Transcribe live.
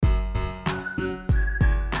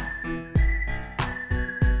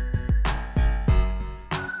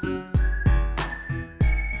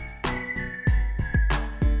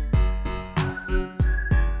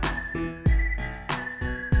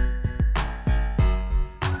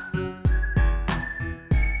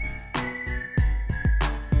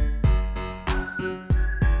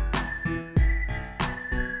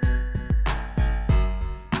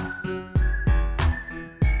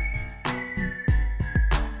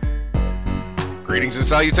Greetings and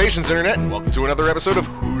salutations, Internet, and welcome to another episode of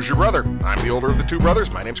Who's Your Brother? I'm the older of the two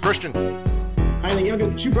brothers. My name's Christian. I'm the younger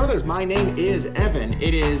of the two brothers. My name is Evan.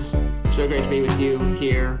 It is so great to be with you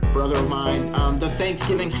here, brother of mine. The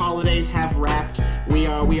Thanksgiving holidays have wrapped. They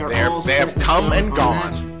have come and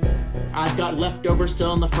gone. I've got leftovers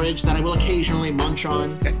still in the fridge that I will occasionally munch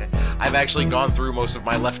on. I've actually gone through most of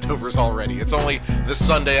my leftovers already. It's only this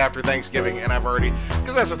Sunday after Thanksgiving, and I've already...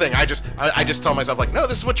 Because that's the thing, I just tell myself, like, no,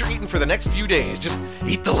 this is what you're eating for the next few days. Just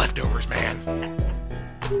eat the leftovers, man.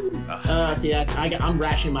 I'm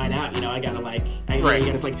rationing mine out, you know, you gotta like,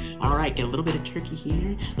 all right, get a little bit of turkey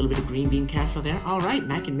here, a little bit of green bean casserole there, all right,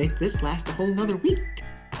 and I can make this last a whole nother week.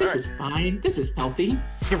 This is fine. This is healthy.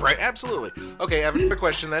 Right, absolutely. Okay, Evan, quick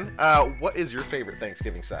question then. What is your favorite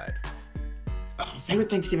Thanksgiving side? Favorite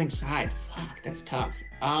Thanksgiving side? Fuck, that's tough.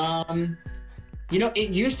 You know, it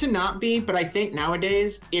used to not be, but I think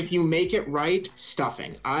nowadays, if you make it right,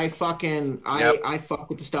 stuffing. I fuck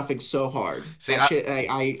with the stuffing so hard. See,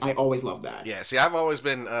 I always love that. Yeah, see, I've always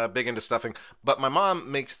been big into stuffing, but my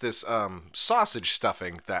mom makes this sausage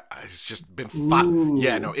stuffing that has just been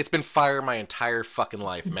yeah, no, it's been fire my entire fucking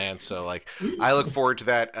life, man. So, like, I look forward to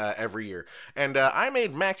that every year. And I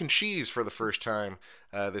made mac and cheese for the first time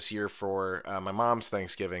this year for my mom's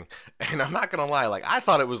Thanksgiving, and I'm not gonna lie, like, I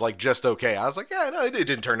thought it was like just okay. I was like, yeah, no, it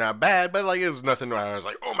didn't turn out bad, but like it was nothing. I was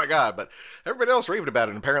like, oh my god, but everybody else raved about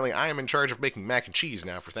it, and apparently I am in charge of making mac and cheese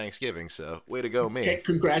now for Thanksgiving. So way to go, me! Okay,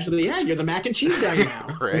 congratulations, yeah, you're the mac and cheese guy now.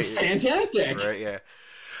 Right, it's fantastic. Right,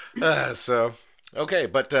 yeah. So okay,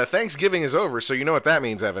 but Thanksgiving is over, so you know what that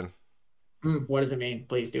means, Evan. What does it mean?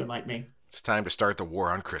 Please do enlighten me. It's time to start the war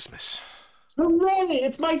on Christmas. Hooray!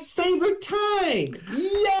 It's my favorite time!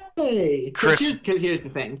 Yay! Because here's the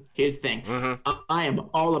thing. Mm-hmm. I am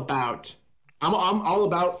all about. I'm all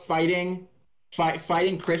about fighting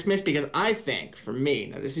Christmas, because I think, for me,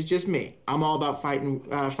 now this is just me, I'm all about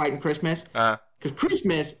fighting Christmas. Because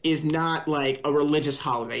Christmas is not like a religious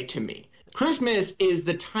holiday to me. Christmas is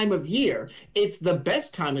the time of year. It's the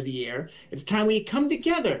best time of the year. It's time we come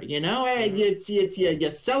together, you know? You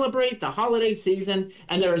celebrate the holiday season,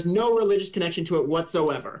 and there is no religious connection to it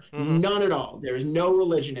whatsoever. Mm-hmm. None at all. There is no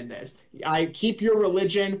religion in this. I keep your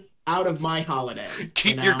religion out of my holiday.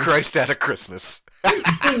 Keep your Christ out of Christmas.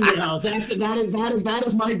 You know, that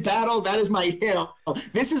is my battle. That is my hill.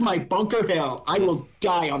 This is my bunker hill. I will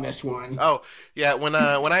die on this one. Oh yeah, when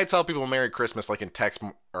I tell people Merry Christmas, like in text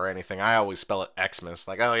or anything, I always spell it Xmas.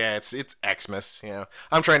 Like, oh yeah, it's Xmas. You know,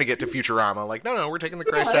 I'm trying to get to Futurama. Like, no, we're taking the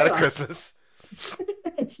Christ out of Christmas.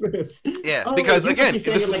 Xmas. Yeah, because again, this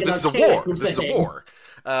is a war. This is a war.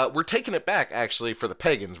 We're taking it back, actually, for the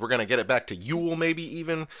pagans. We're gonna get it back to Yule, maybe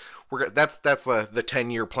even. That's the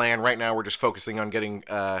 10-year plan. Right now, we're just focusing on getting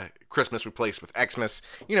Christmas replaced with Xmas.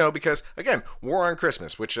 You know, because again, war on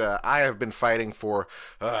Christmas, which I have been fighting for.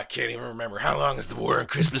 I can't even remember how long has the war on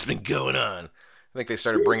Christmas been going on. I think they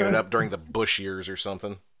started bringing it up during the Bush years or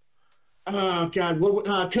something. Oh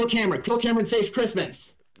God! Kill Cameron. Kill Cameron saves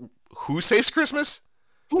Christmas. Who saves Christmas?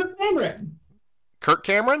 Kirk Cameron. Kirk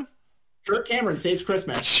Cameron? Kirk Cameron saves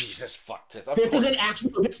Christmas. Jesus, fuck this. This is an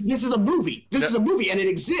actual. This is a movie. This is a movie, and it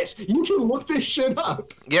exists. You can look this shit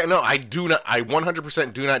up. Yeah, no, I do not. I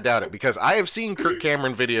 100% do not doubt it, because I have seen Kirk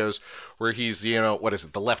Cameron videos where he's, you know, what is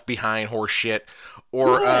it, the Left Behind horse shit,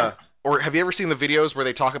 or have you ever seen the videos where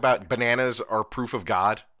they talk about bananas are proof of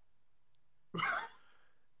God?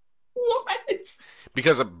 What?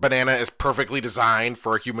 Because a banana is perfectly designed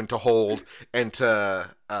for a human to hold and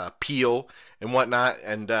to peel and whatnot.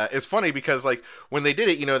 And it's funny because, like, when they did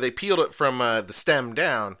it, you know, they peeled it from the stem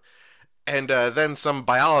down. And then some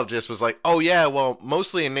biologist was like, oh, yeah, well,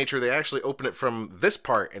 mostly in nature, they actually open it from this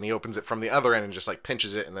part. And he opens it from the other end and just, like,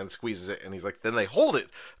 pinches it and then squeezes it. And he's like, then they hold it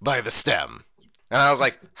by the stem. And I was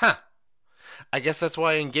like, huh. I guess that's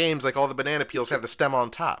why in games, like, all the banana peels have the stem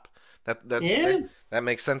on top. That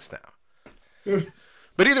makes sense now.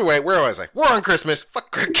 But either way, where was I? War on Christmas.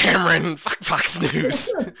 Fuck Kirk Cameron. Fuck Fox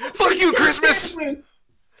News. Fuck you, Christmas.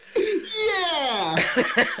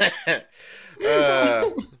 Yeah.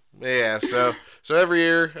 Yeah. So every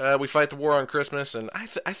year we fight the war on Christmas, and I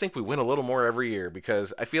think we win a little more every year,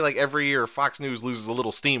 because I feel like every year Fox News loses a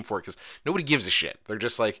little steam for it, because nobody gives a shit. They're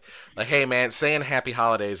just like, hey man, saying Happy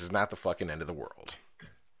Holidays is not the fucking end of the world.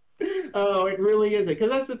 Oh, it really isn't. Because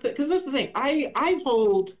that's the thing. I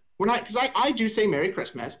hold. Because I do say Merry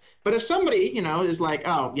Christmas, but if somebody, you know, is like,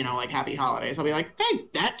 oh, you know, like Happy Holidays, I'll be like, hey,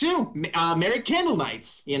 that too. Merry Candle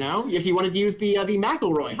Nights, you know, if you wanted to use the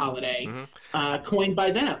McElroy holiday, coined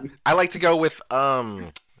by them. I like to go with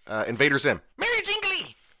Invader Zim. Merry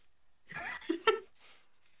Jingly!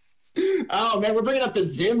 Oh man, we're bringing up the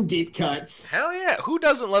Zim deep cuts. Hell yeah! Who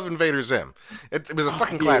doesn't love Invader Zim? It was a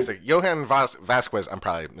fucking classic. Johann Vasquez. I'm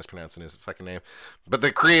probably mispronouncing his fucking name, but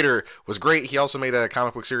the creator was great. He also made a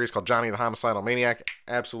comic book series called Johnny the Homicidal Maniac.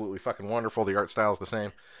 Absolutely fucking wonderful. The art style is the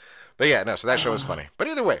same. But yeah, no. So that show was funny. But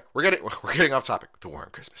either way, we're getting off topic. The war on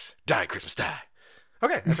Christmas. Die, Christmas, die.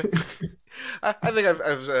 Okay, I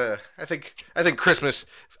think Christmas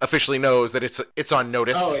officially knows that it's on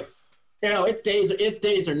notice. Oh, its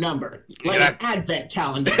days are numbered. Like an advent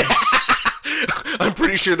calendar. I'm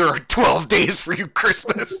pretty sure there are 12 days for you,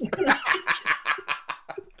 Christmas. On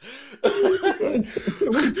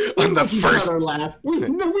the first, laugh. We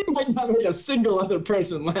might not make a single other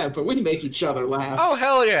person laugh, but we make each other laugh. Oh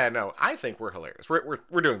hell yeah! No, I think we're hilarious.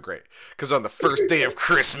 We're doing great because on the first day of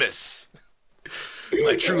Christmas.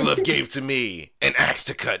 My true love gave to me an axe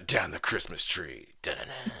to cut down the Christmas tree.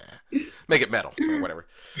 Da-da-da. Make it metal or whatever.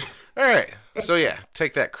 All right. So yeah,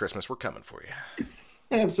 take that, Christmas. We're coming for you.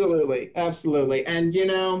 Absolutely, absolutely. And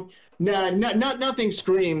nothing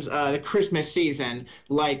screams the Christmas season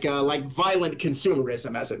like violent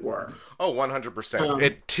consumerism, as it were. Oh, 100%.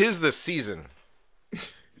 It 'tis the season.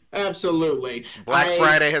 Absolutely. Black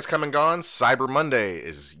Friday has come and gone. Cyber Monday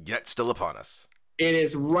is yet still upon us. It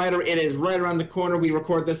is right around the corner. We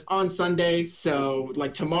record this on Sunday, so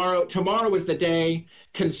like tomorrow is the day.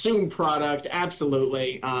 Consume product,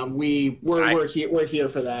 absolutely. We're here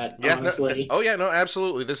for that. Yeah, honestly.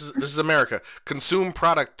 Absolutely. This is America. Consume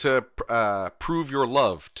product to prove your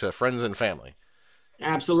love to friends and family.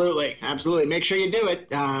 Absolutely. Make sure you do it.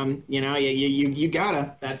 You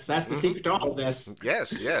gotta. That's the secret to all of this.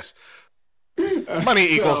 Yes. Money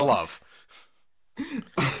equals love.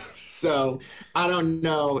 So I don't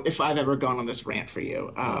know if I've ever gone on this rant for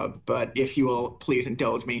you, but if you will please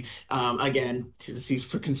indulge me. Again,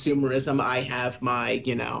 for consumerism, I have my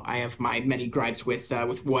many gripes with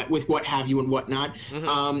what have you and whatnot.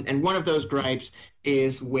 Mm-hmm. And one of those gripes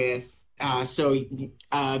is with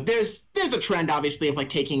there's the trend obviously of like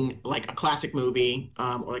taking like a classic movie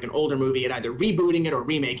or like an older movie and either rebooting it or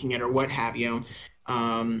remaking it or what have you.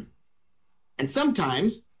 And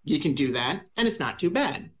sometimes you can do that and it's not too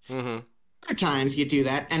bad. Mm-hmm. Other times you do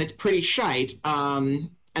that and it's pretty shite. And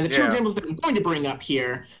the two examples that I'm going to bring up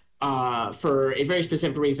here for a very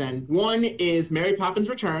specific reason. One is Mary Poppins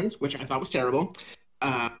Returns, which I thought was terrible.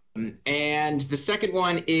 And the second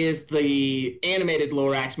one is the animated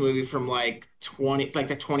Lorax movie from the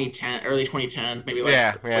 2010, early 2010s, maybe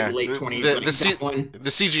like late 20s. The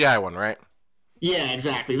CGI one, right? Yeah,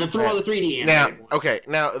 exactly. The 3D animated one.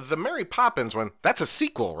 Now the Mary Poppins one, that's a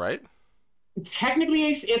sequel, right? Technically,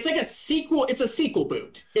 it's like a sequel. It's a sequel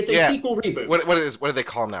boot. It's a sequel reboot. What do they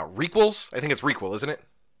call them now? Requels? I think it's requel, isn't it?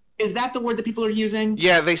 Is that the word that people are using?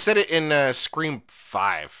 Yeah, they said it in Scream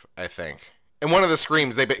 5, I think. And one of the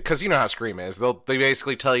Screams, because you know how Scream is, they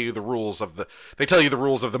basically tell you the rules of the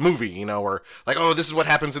movie, you know, or like, oh, this is what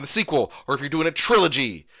happens in the sequel, or if you're doing a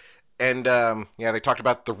trilogy, and they talked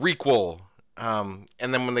about the requel. And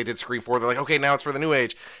then when they did Scream 4, they're like, okay, now it's for the new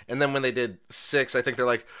age. And then when they did 6, I think they're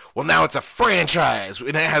like, well, now it's a franchise, and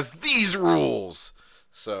it has these rules.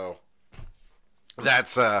 So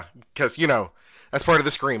that's because that's part of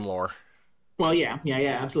the Scream lore. Well, yeah,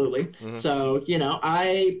 absolutely. Mm-hmm. So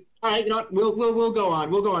we'll go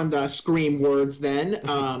on Scream words then.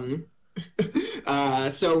 So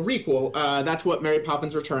requel, that's what Mary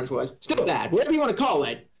Poppins Returns was. Still bad, whatever you want to call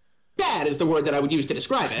it. Bad is the word that I would use to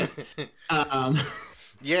describe it.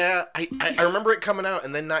 Yeah, I remember it coming out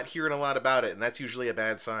and then not hearing a lot about it, and that's usually a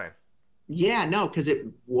bad sign. Yeah, no, because it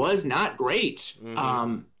was not great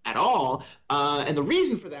at all. And the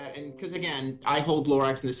reason for that, and because again, I hold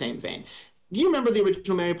Lorax in the same vein. Do you remember the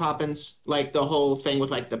original Mary Poppins? Like the whole thing with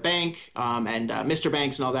like the bank and Mr.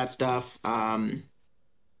 Banks and all that stuff.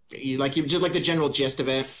 You just like the general gist of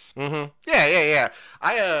it. Mm-hmm. Yeah.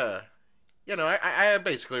 I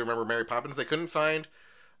basically remember Mary Poppins. They couldn't find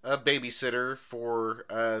a babysitter for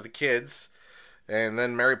the kids, and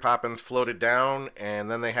then Mary Poppins floated down,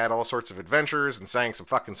 and then they had all sorts of adventures and sang some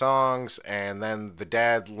fucking songs, and then the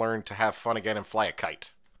dad learned to have fun again and fly a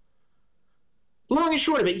kite. Long and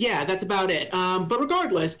short of it, yeah, that's about it. But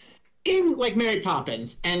regardless, in like Mary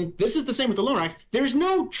Poppins, and this is the same with the Lorax, there's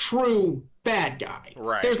no true bad guy.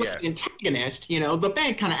 Right. There's like an antagonist, the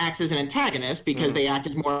bank kind of acts as an antagonist because they act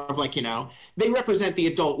as more of like, they represent the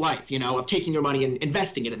adult life, of taking your money and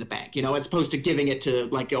investing it in the bank, as opposed to giving it to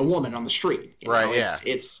like a woman on the street. Right,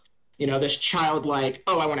 It's this childlike,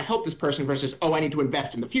 oh, I want to help this person versus, oh, I need to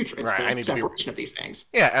invest in the future. It's the separation of these things.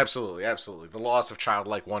 Yeah, absolutely. The loss of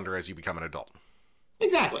childlike wonder as you become an adult.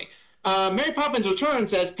 Exactly. Mary Poppins Returns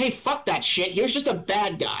says, hey, fuck that shit. Here's just a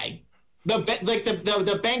bad guy.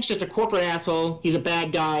 The bank's just a corporate asshole. He's a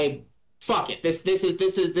bad guy. Fuck it. This is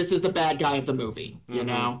the bad guy of the movie. You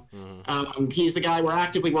know, he's the guy we're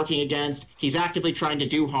actively working against. He's actively trying to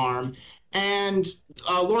do harm, and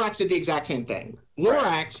Lorax did the exact same thing.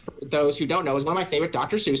 Lorax, for those who don't know, is one of my favorite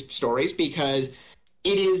Dr. Seuss stories because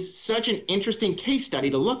it is such an interesting case study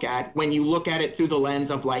to look at when you look at it through the lens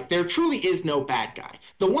of like, there truly is no bad guy.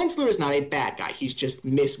 The Onceler is not a bad guy. He's just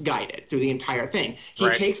misguided through the entire thing. He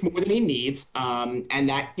takes more than he needs, and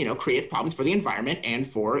that, you know, creates problems for the environment and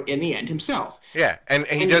for, in the end, himself. Yeah, and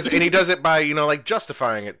he does it by, you know, like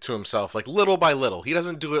justifying it to himself, like little by little. He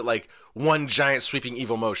doesn't do it like one giant sweeping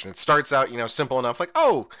evil motion. It starts out, you know, simple enough, like,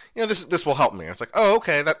 oh, you know, this will help me. And it's like, oh,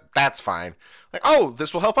 okay, that's fine. Like, oh,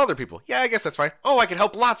 this will help other people. Yeah, I guess that's fine. Oh, I can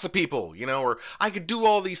help lots of people, you know, or I could do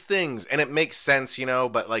all these things, and it makes sense, you know.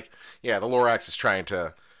 But like, yeah, the Lorax is trying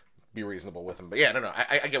to be reasonable with him. But yeah, no,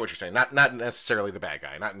 I get what you're saying. Not necessarily the bad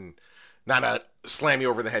guy. Not a slam you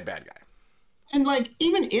over the head bad guy. And like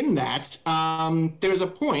even in that, there's a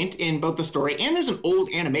point in both the story and there's an old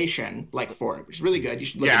animation like for it, which is really good. You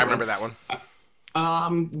should look. Yeah, at I remember that one.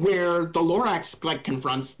 Where the Lorax like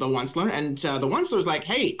confronts the Onceler, and the Onceler's like,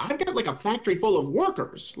 "Hey, I've got like a factory full of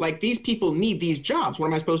workers. Like these people need these jobs. What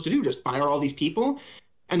am I supposed to do? Just fire all these people?"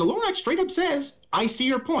 And the Lorax straight up says, "I see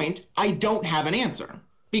your point. I don't have an answer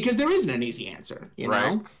because there isn't an easy answer. You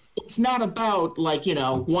know." It's not about like, you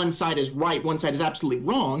know, one side is right, one side is absolutely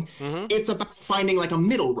wrong. It's about finding like a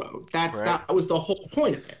middle road. That was the whole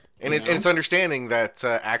point of it. And it's understanding that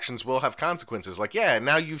actions will have consequences. Like, yeah,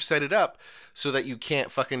 now you've set it up so that you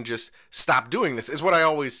can't fucking just stop doing this. Is what I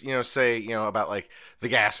always, you know, say, you know, about like the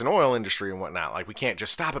gas and oil industry and whatnot. Like, we can't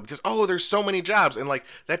just stop it because, oh, there's so many jobs. And like,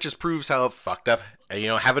 that just proves how fucked up, you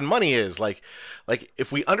know, having money is. Like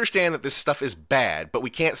if we understand that this stuff is bad, but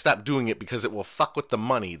we can't stop doing it because it will fuck with the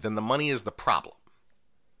money, then the money is the problem.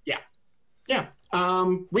 Yeah. Yeah.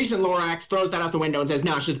 Recent Lorax throws that out the window and says,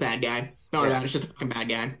 no, it's just a bad guy. Don't worry about it. It's just a fucking bad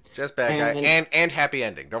guy. Just bad guy. And happy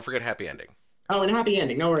ending. Don't forget happy ending. Oh, and happy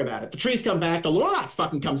ending. Don't worry about it. The trees come back. The Lorax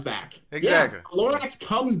fucking comes back. Exactly. Yeah, Lorax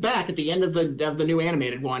comes back at the end of the new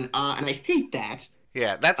animated one, and I hate that.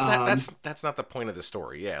 Yeah, that's not the point of the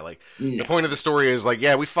story. Yeah, like the point of the story is like,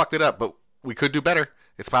 yeah, we fucked it up, but we could do better.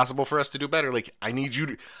 It's possible for us to do better. Like I need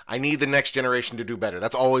the next generation to do better.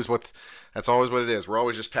 That's always what it is. We're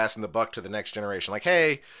always just passing the buck to the next generation. Like,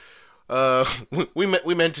 hey,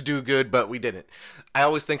 we meant to do good, but we didn't. I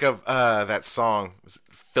always think of that song,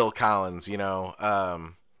 Phil Collins, you know,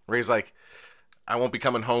 where he's like, I won't be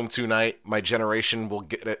coming home tonight. My generation will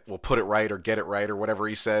put it right or get it right or whatever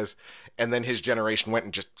he says. And then his generation went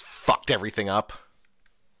and just fucked everything up.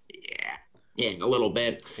 Yeah, a little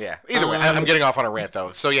bit. Yeah. Either way, I'm getting off on a rant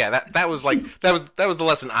though. So yeah, that was like that was the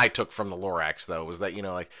lesson I took from the Lorax though, was that, you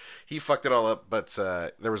know, like he fucked it all up, but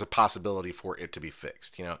there was a possibility for it to be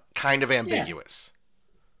fixed. You know, kind of ambiguous.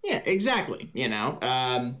 Yeah, exactly. You know,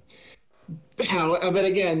 but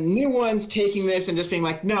again, new ones taking this and just being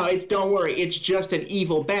like, no, don't worry, it's just an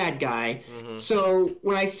evil bad guy. So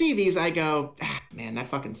when I see these, I go, man, that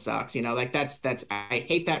fucking sucks. You know, like that's I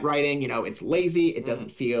hate that writing. You know, it's lazy. It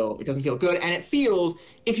doesn't feel good, and it feels,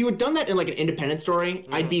 if you had done that in like an independent story,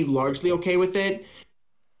 I'd be largely okay with it.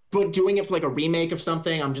 But doing it for like a remake of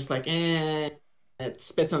something, I'm just like, it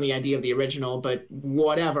spits on the idea of the original, but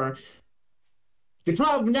whatever. The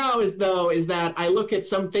problem now is that I look at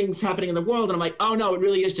some things happening in the world and I'm like, oh no, it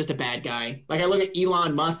really is just a bad guy. Like I look at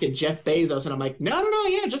Elon Musk and Jeff Bezos and I'm like, no,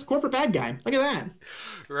 yeah, just corporate bad guy. Look at that.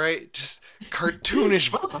 Right? Just cartoonish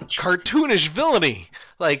villainy.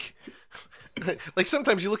 Like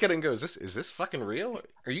sometimes you look at it and go, is this fucking real?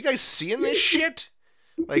 Are you guys seeing this shit?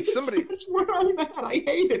 Like somebody. That's where I'm at. I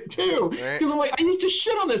hate it too. Because I'm like, I need to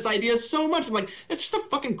shit on this idea so much. I'm like, it's just a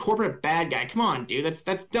fucking corporate bad guy. Come on, dude.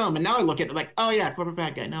 That's dumb. And now I look at it like, oh yeah, corporate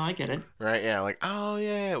bad guy. No, I get it. Right, yeah. Like, oh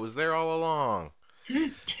yeah, it was there all along.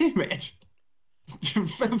 Damn it.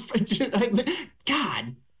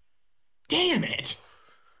 God damn it.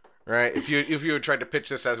 Right. If you had tried to pitch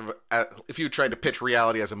this if you tried to pitch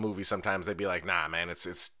reality as a movie, sometimes they'd be like, nah, man,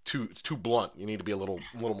 it's too blunt. You need to be a little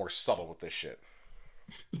more subtle with this shit.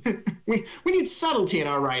 we need subtlety in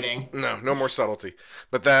our writing. No more subtlety.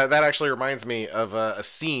 But that actually reminds me of a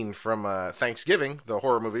scene from Thanksgiving, the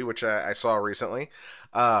horror movie, which I saw recently.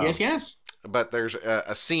 Yes. But there's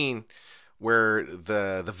a scene where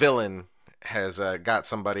the villain has got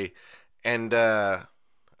somebody, and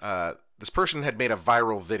this person had made a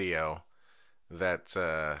viral video that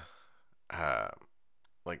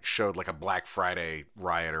like showed like a Black Friday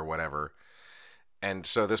riot or whatever. And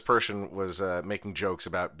so this person was making jokes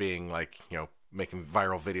about being like, you know, making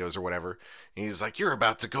viral videos or whatever. And he's like, "You're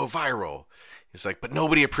about to go viral." He's like, "But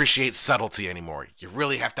nobody appreciates subtlety anymore. You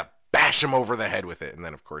really have to bash him over the head with it." And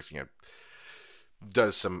then, of course,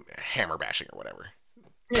 does some hammer bashing or whatever.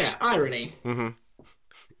 Yeah, irony. Mm-hmm.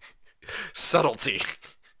 Subtlety.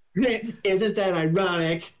 Isn't that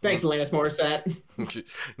ironic? Thanks, Alanis Morissette.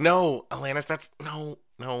 No, Alanis, that's no.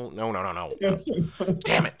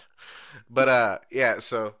 Damn it. But yeah,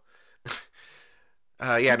 so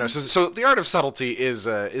so the art of subtlety is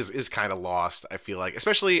kind of lost, I feel like,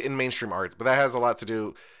 especially in mainstream art. But that has a lot to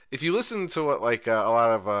do. If you listen to what a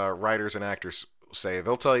lot of writers and actors say,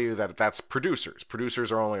 they'll tell you that that's producers.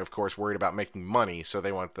 Producers are only, of course, worried about making money, so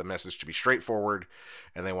they want the message to be straightforward,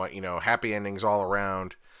 and they want happy endings all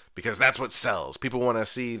around, because that's what sells. People want to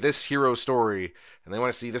see this hero story, and they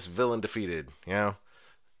want to see this villain defeated.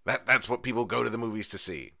 That's what people go to the movies to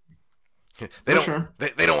see. They don't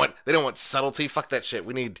want subtlety. Fuck that shit.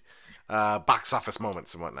 We need box office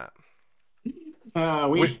moments and whatnot.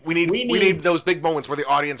 We need those big moments where the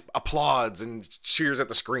audience applauds and cheers at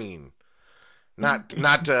the screen. Not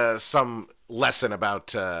some lesson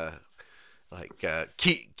about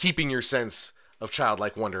keeping your sense of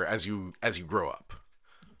childlike wonder as you grow up.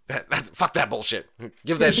 Fuck that bullshit.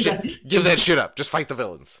 Give that shit up. Just fight the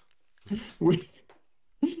villains.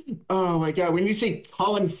 Oh my god, when you say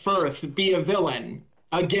Colin Firth be a villain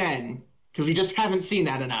again, because we just haven't seen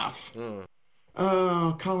that enough.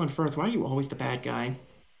 Oh, Colin Firth, why are you always the bad guy?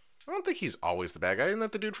 I don't think he's always the bad guy. Isn't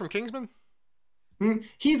that the dude from Kingsman?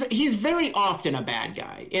 He's very often a bad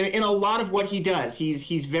guy. In a lot of what he does,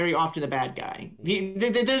 he's very often a bad guy.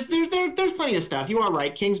 There's plenty of stuff. You are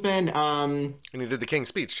right, Kingsman. And he did the King's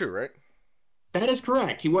Speech too, right? That is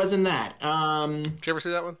correct. He was in that. Did you ever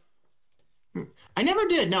see that one? I never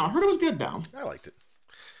did. No, I heard it was good though. I liked it.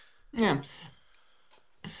 Yeah.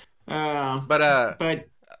 But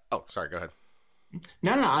oh, sorry. Go ahead.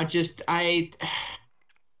 No. I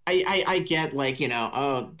get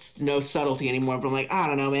no subtlety anymore, but I'm like, I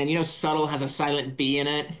don't know, man. Subtle has a silent B in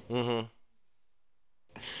it. Mm-hmm.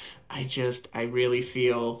 I really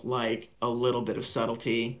feel like a little bit of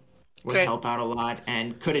subtlety would help out a lot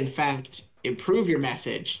and could, in fact, improve your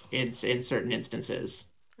message in certain instances.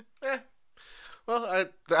 Well,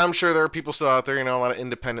 I'm sure there are people still out there, a lot of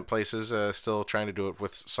independent places still trying to do it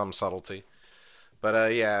with some subtlety.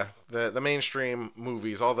 But yeah, the mainstream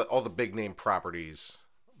movies, all the big name properties,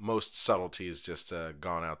 most subtlety is just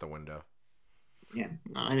gone out the window. Yeah,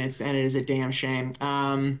 and it is a damn shame.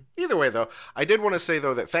 Either way, though, I did want to say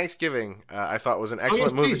though that Thanksgiving I thought was an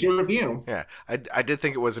excellent movie. Please, your review. Yeah, I did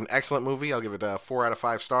think it was an excellent movie. I'll give it 4 out of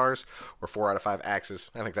 5 stars or 4 out of 5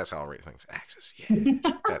 axes. I think that's how I'll rate things. Axes, yeah,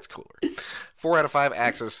 that's cooler. 4 out of 5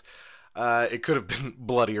 axes. It could have been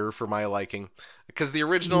bloodier for my liking because the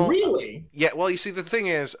original. Really? Yeah. Well, you see, the thing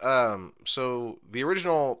is, so the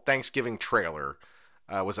original Thanksgiving trailer.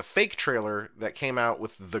 Was a fake trailer that came out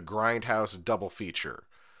with the Grindhouse double feature.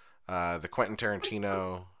 The Quentin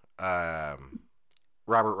Tarantino,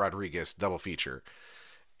 Robert Rodriguez double feature.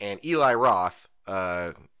 And Eli Roth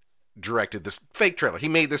directed this fake trailer. He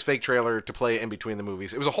made this fake trailer to play in between the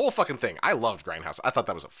movies. It was a whole fucking thing. I loved Grindhouse. I thought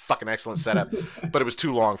that was a fucking excellent setup, but it was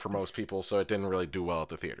too long for most people, so it didn't really do well at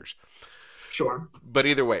the theaters. Sure. But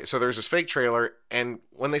either way, so there's this fake trailer, and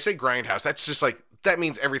when they say Grindhouse, that's just that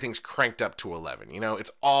means everything's cranked up to 11.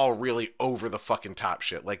 It's all really over the fucking top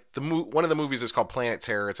shit. Like one of the movies is called Planet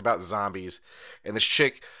Terror. It's about zombies, and this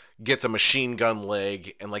chick gets a machine gun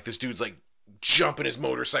leg, and this dude's jumping his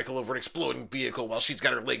motorcycle over an exploding vehicle while she's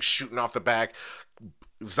got her legs shooting off the back.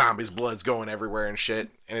 Zombies' blood's going everywhere and shit,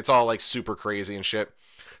 and it's all super crazy and shit.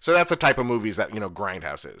 So that's the type of movies that,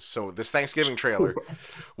 Grindhouse is. So this Thanksgiving trailer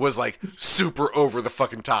was super over the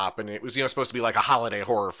fucking top, and it was, supposed to be a holiday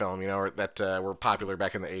horror film, that were popular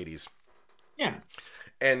back in the 80s. Yeah.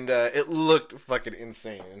 And it looked fucking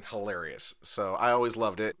insane and hilarious. So I always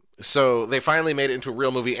loved it. So they finally made it into a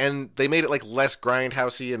real movie, and they made it less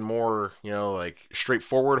grindhousey and more,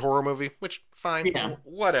 straightforward horror movie, which fine, yeah.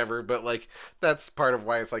 Whatever. But that's part of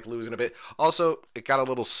why it's losing a bit. Also, it got a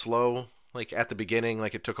little slow. At the beginning,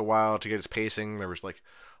 it took a while to get its pacing. There was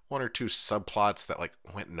 1 or 2 subplots that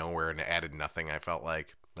went nowhere and added nothing. I felt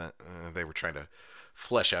they were trying to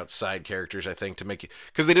flesh out side characters. I think to make it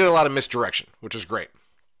because they did a lot of misdirection, which was great.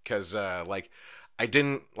 Because I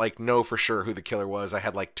didn't know for sure who the killer was. I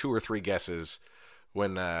had 2 or 3 guesses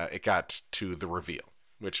when it got to the reveal,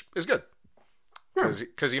 which is good. Because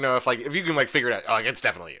if you can figure it out, it's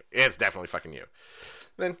definitely you. It's definitely fucking you.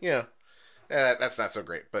 Then that's not so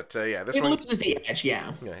great, but yeah, this one loses the edge.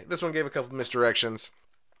 Yeah, this one gave a couple of misdirections,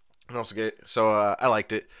 and also I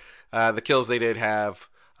liked it. The kills they did have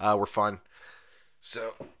were fun.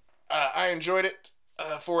 So I enjoyed it.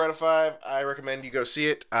 4 out of 5. I recommend you go see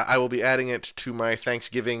it. I will be adding it to my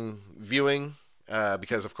Thanksgiving viewing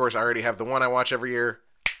because, of course, I already have the one I watch every year,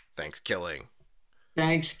 Thanksgiving.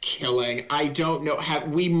 Thanksgiving. I don't know.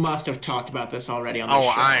 We must have talked about this already on the show.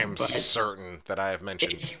 Oh, I'm certain that I have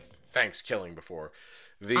mentioned Thanksgiving before.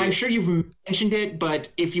 I'm sure you've mentioned it, but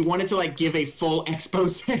if you wanted to like give a full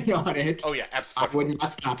expose on it, oh yeah, absolutely, I would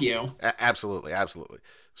not stop you. Absolutely.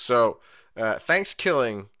 So,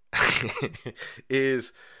 Thanksgiving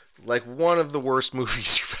is like one of the worst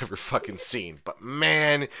movies you've ever fucking seen, but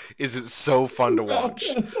man, is it so fun to watch.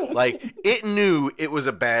 Like, it knew it was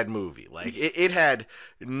a bad movie. Like, it had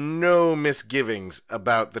no misgivings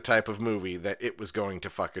about the type of movie that it was going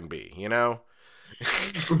to fucking be, you know?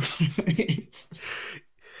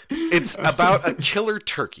 It's about a killer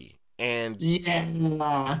turkey, and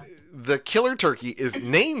the killer turkey is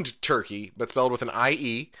named Turkey, but spelled with an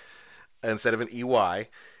I-E instead of an E-Y,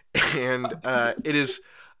 and it is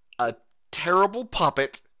a terrible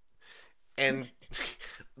puppet, and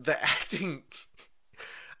the acting,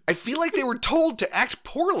 I feel like they were told to act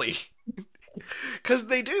poorly, because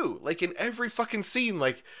they do, like, in every fucking scene,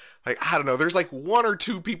 like, I don't know, there's like one or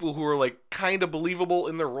two people who are like kind of believable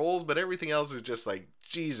in their roles, but everything else is just like,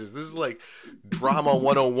 Jesus, this is like drama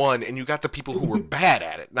 101, and you got the people who were bad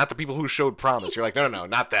at it, not the people who showed promise. You're like, no,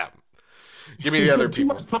 not them. Give me the other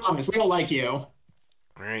people. Too much promise. We don't like you.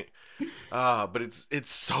 Right. But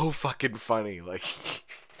it's so fucking funny. Like,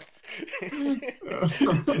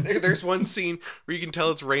 there's one scene where you can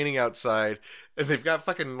tell it's raining outside, and they've got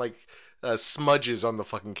fucking like smudges on the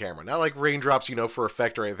fucking camera. Not like raindrops, for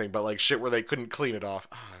effect or anything, but like shit where they couldn't clean it off.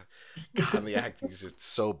 God, and the acting is just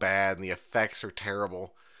so bad, and the effects are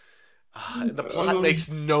terrible. The plot makes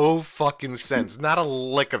no fucking sense. Not a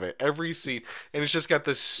lick of it. Every scene, and it's just got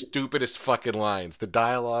the stupidest fucking lines. The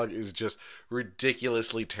dialogue is just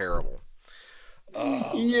ridiculously terrible.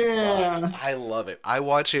 Oh, yeah. Fuck. I love it. I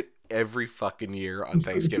watch it every fucking year on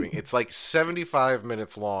Thanksgiving. It's like 75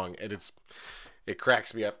 minutes long, and it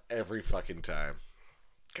cracks me up every fucking time.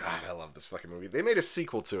 God, I love this fucking movie. They made a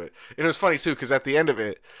sequel to it. And it was funny, too, because at the end of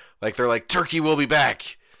it, like, they're like, Turkey will be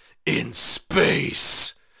back in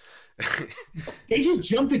space. They just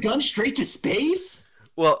jumped the gun straight to space?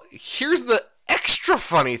 Well, here's the extra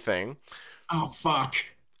funny thing. Oh, fuck.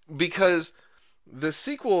 Because the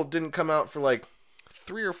sequel didn't come out for, like,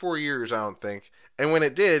 3 or 4 years, I don't think. And when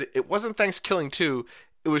it did, it wasn't Thanksgiving 2.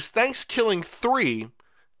 It was Thanksgiving 3,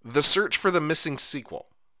 The Search for the Missing Sequel.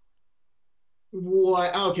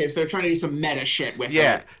 What? Okay, so they're trying to do some meta shit with it.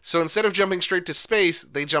 Yeah, so instead of jumping straight to space,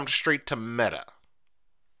 they jumped straight to meta.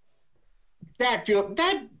 That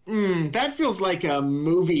feels like a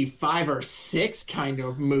movie 5 or 6 kind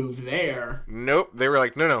of move there. Nope, they were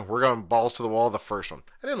like, no, we're going balls to the wall. The first one,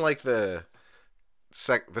 I didn't like the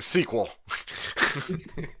sequel.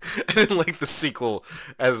 I didn't like the sequel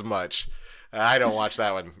as much. I don't watch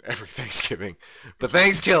that one every Thanksgiving, but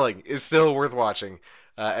Thanksgiving is still worth watching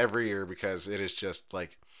every year because it is just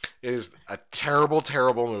like, it is a terrible,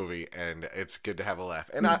 terrible movie, and it's good to have a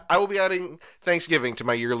laugh. And I will be adding Thanksgiving to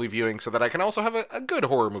my yearly viewing so that I can also have a good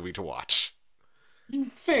horror movie to watch.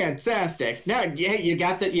 Fantastic. Now, yeah, you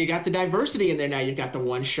got the diversity in there. Now you've got the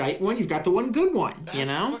one shite one, you've got the one good one. You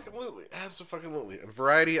know, absolutely. And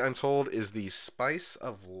variety, I'm told, is the spice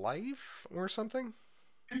of life or something.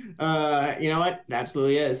 You know what? It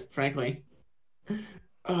absolutely is. Frankly.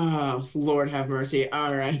 Oh, Lord have mercy.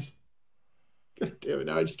 All right. God damn it.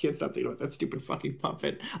 Now I just can't stop thinking about that stupid fucking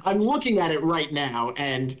puppet. I'm looking at it right now,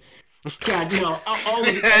 and God, no.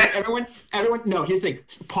 Everyone, no, here's the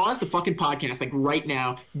thing. Pause the fucking podcast, like, right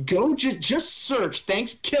now. Go just search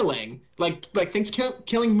Thanksgiving, like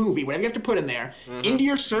Thanksgiving movie, whatever you have to put in there, into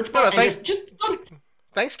your search bar. Just go to,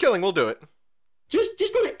 Thanksgiving, we'll do it.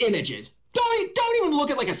 Just go to images. Don't even look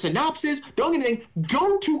at like a synopsis. Don't do anything.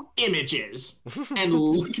 Go to images and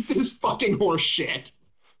look at this fucking horse shit.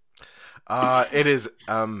 It is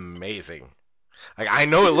amazing. Like, I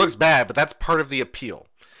know it looks bad, but that's part of the appeal.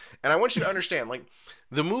 And I want you to understand, like,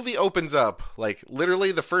 the movie opens up, like,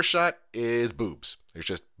 literally the first shot is boobs. There's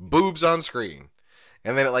just boobs on screen.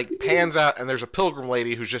 And then it, like, pans out, and there's a pilgrim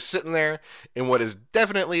lady who's just sitting there in what is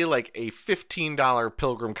definitely, like, a $15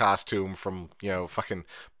 pilgrim costume from, fucking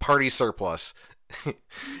Party Surplus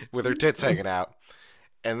with her tits hanging out.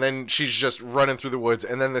 And then she's just running through the woods,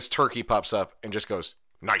 and then this turkey pops up and just goes,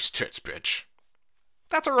 "Nice tits, bitch."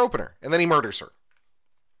 That's our opener. And then he murders her.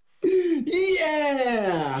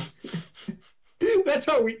 Yeah! That's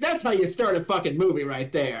how you start a fucking movie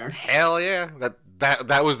right there. Hell yeah.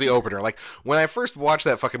 That was the opener. Like, when I first watched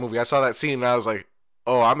that fucking movie, I saw that scene and I was like,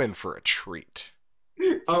 oh, I'm in for a treat.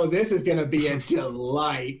 Oh, this is gonna be a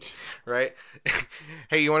delight. Right?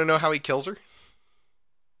 Hey, you want to know how he kills her?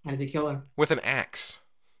 How does he kill her? With an axe.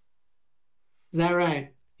 Is that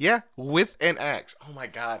right? Yeah, with an axe. Oh my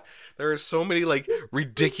god. There are so many like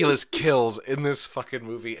ridiculous kills in this fucking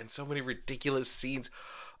movie and so many ridiculous scenes.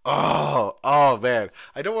 Oh man.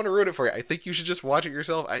 I don't want to ruin it for you. I think you should just watch it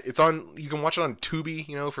yourself. It's on you can watch it on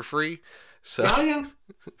Tubi, for free. So Oh yeah.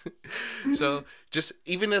 So just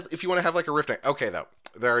even if you want to have like a riff night. Okay though.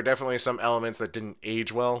 There are definitely some elements that didn't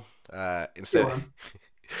age well. Sure.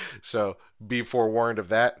 So be forewarned of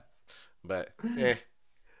that. But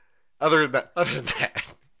other than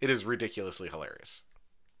that, it is ridiculously hilarious.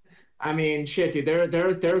 I mean, shit, dude.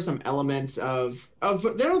 There are some elements of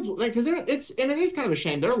there like because it is kind of a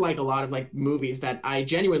shame. There are like a lot of like movies that I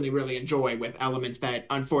genuinely really enjoy with elements that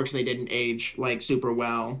unfortunately didn't age like super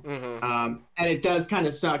well. Mm-hmm. And it does kind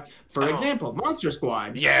of suck. For example, Monster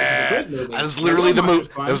Squad. Yeah, that was literally the movie.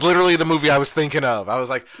 That was literally the movie I was thinking of. I was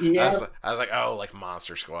like, I was like, oh, like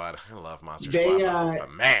Monster Squad. I love Monster Squad,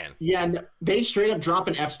 but man, yeah, they straight up drop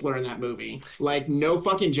an F slur in that movie. Like no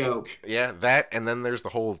fucking joke. Yeah, that, and then there's the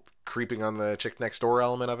whole creeping on the chick next door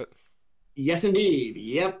element of it. Yes, indeed.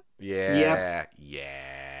 Yep. Yeah.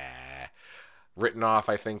 Written off,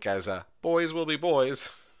 I think, as boys will be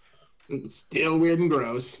boys. Still weird and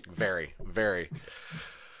gross. Very, very.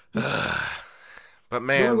 But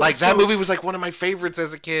man, like that movie was like one of my favorites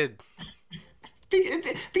as a kid. Because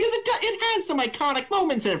it has some iconic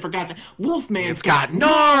moments in it. For God's sake, Wolfman. It's got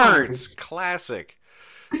nards. Classic.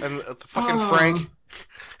 And the fucking Frank.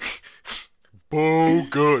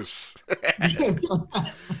 Bogus.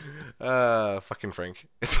 Fucking Frank.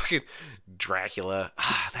 Fucking Dracula.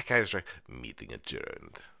 That guy's meeting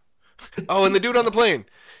adjourned. Oh, and the dude on the plane.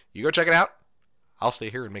 You go check it out. I'll stay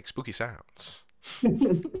here and make spooky sounds.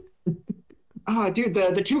 Dude,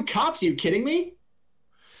 the two cops, are you kidding me?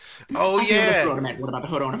 Oh, yeah. What about the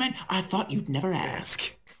hood ornament? I thought you'd never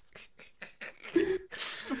ask.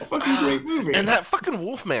 It's a fucking great movie. And that fucking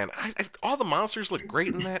Wolfman. All the monsters look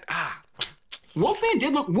great in that. Wolfman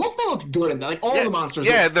looked good in that. Like all the monsters.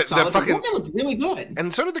 Yeah, the fucking Wolfman looked really good.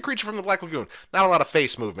 And so did the creature from the Black Lagoon. Not a lot of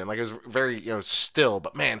face movement. Like it was very, still.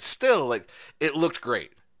 But man, still, like it looked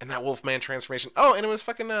great. And that Wolfman transformation. Oh, and it was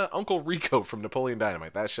fucking Uncle Rico from Napoleon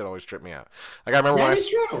Dynamite. That shit always tripped me out. Like I remember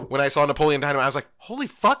when I saw Napoleon Dynamite, I was like, "Holy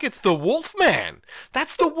fuck, it's the Wolfman!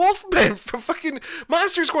 That's the Wolfman from fucking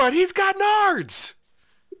Monster Squad. He's got nards."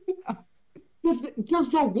 Does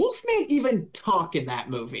the Wolfman even talk in that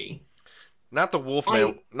movie? Not the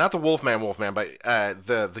Wolfman, not the Wolfman, but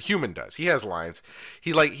the human does. He has lines.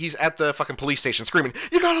 He's at the fucking police station screaming,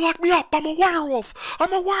 "You gotta lock me up! I'm a werewolf!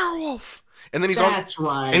 I'm a werewolf!" And then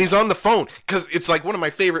he's on the phone because it's like one of my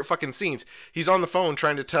favorite fucking scenes. He's on the phone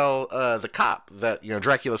trying to tell the cop that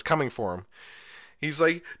Dracula's coming for him. He's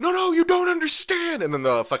like, no, you don't understand. And then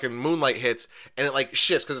the fucking moonlight hits and it like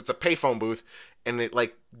shifts because it's a payphone booth, and it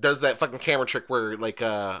like does that fucking camera trick where like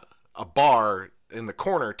a bar in the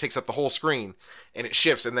corner takes up the whole screen, and it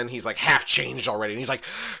shifts, and then he's like half changed already, and he's like,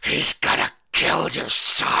 "He's gonna kill your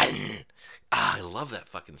son." I love that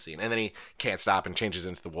fucking scene. And then he can't stop and changes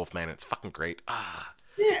into the Wolfman, and it's fucking great.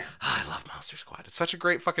 Yeah. I love Monster Squad. It's such a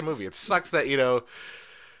great fucking movie. It sucks that,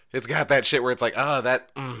 it's got that shit where it's like,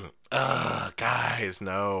 guys,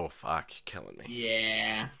 no, fuck, you're killing me.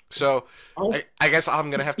 Yeah. So, I guess I'm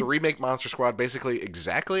going to have to remake Monster Squad basically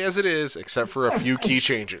exactly as it is, except for a few key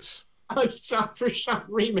changes. A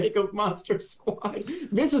shot-for-shot remake of Monster Squad.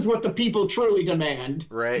 This is what the people truly demand.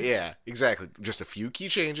 Right, yeah, exactly. Just a few key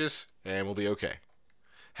changes, and we'll be okay.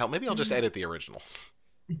 Hell, maybe I'll just edit the original.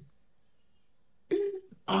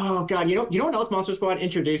 Oh, God. You know what else Monster Squad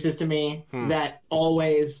introduces to me that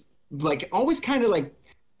always kind of like,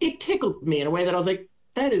 it tickled me in a way that I was like,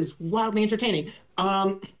 that is wildly entertaining.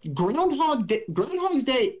 Groundhog's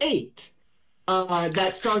Day 8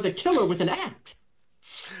 that stars a killer with an axe.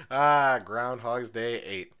 Groundhog's Day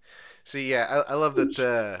 8. See, yeah, I love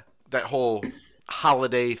that that whole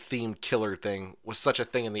holiday-themed killer thing was such a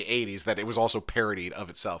thing in the 80s that it was also parodied of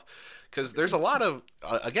itself. Because there's a lot of,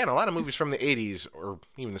 again, a lot of movies from the 80s or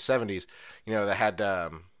even the 70s, that had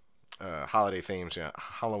holiday themes.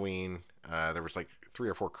 Halloween, there was like 3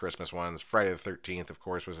 or 4 Christmas ones. Friday the 13th, of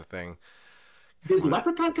course, was a thing. Did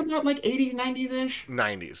Leprechaun come out like 80s, 90s-ish?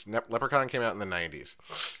 90s. Leprechaun came out in the 90s.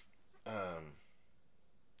 I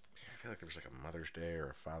feel like there was like a Mother's Day or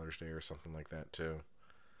a Father's Day or something like that too.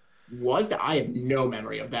 I have no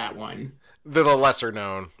memory of that one. They're the lesser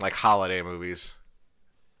known like holiday movies.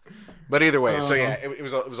 But either way, so yeah, it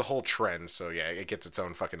was a whole trend. So yeah, it gets its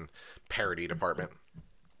own fucking parody department.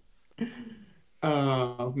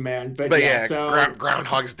 Oh man, but But yeah. yeah, So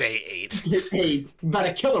Groundhog's Day 8. hey, about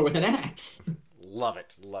a killer with an axe. Love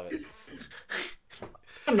it, love it.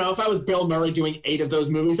 I don't know if I was Bill Murray doing 8 of those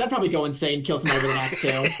movies, I'd probably go insane, kill somebody with an axe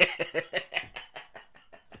too.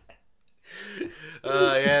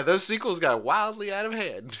 Yeah, those sequels got wildly out of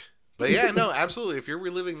hand. But yeah, no, absolutely. If you're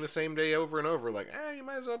reliving the same day over and over, like, you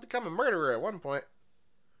might as well become a murderer at one point.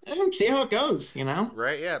 See how it goes, you know?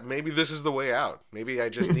 Right? Yeah, maybe this is the way out. Maybe I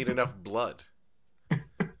just need enough blood.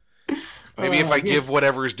 Maybe if I give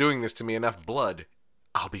whatever is doing this to me enough blood,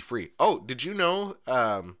 I'll be free. Oh, did you know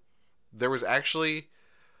there was actually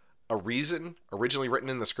a reason originally written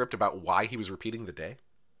in the script about why he was repeating the day?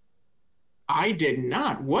 I did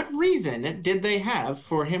not. What reason did they have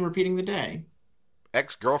for him repeating the day?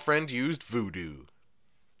 Ex-girlfriend used voodoo.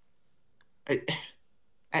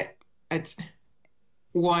 It's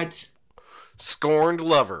what? Scorned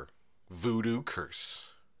lover. Voodoo curse.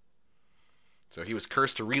 So he was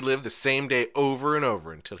cursed to relive the same day over and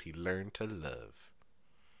over until he learned to love.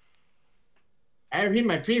 I repeat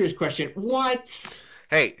my previous question. What?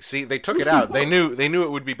 Hey, see, they took it out. They knew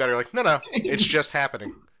it would be better. Like, no, it's just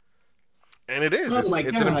happening. And it is. Oh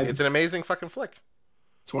It's an amazing fucking flick.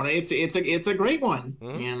 It's a great one.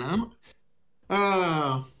 Mm-hmm. You know.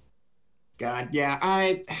 Oh, God, yeah.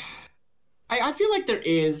 I feel like there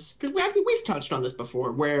is, because we've touched on this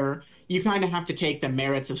before, where you kind of have to take the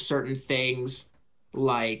merits of certain things,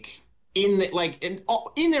 like in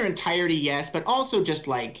their entirety, yes, but also just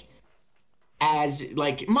like as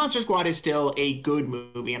like Monster Squad is still a good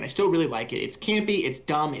movie, and I still really like it. It's campy, it's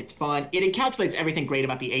dumb, it's fun. It encapsulates everything great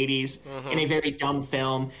about the 80s in a very dumb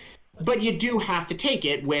film. But you do have to take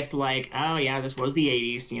it with like, oh yeah, this was the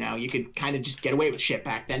 80s. You know, you could kind of just get away with shit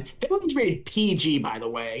back then. The movie's rated PG, by the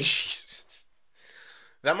way. Jesus.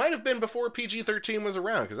 That might have been before PG-13 was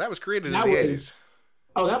around, because that was created in the 80s.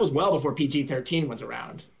 Oh, that was well before PG-13 was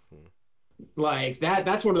around. Like,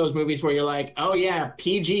 that's one of those movies where you're like, oh yeah,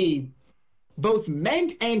 PG both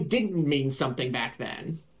meant and didn't mean something back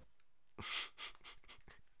then.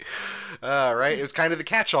 Right? It was kind of the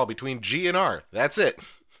catch-all between G and R. That's it.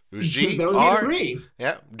 It was G, Those R. Three.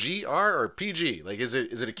 Yeah, G, R, or PG. Like, is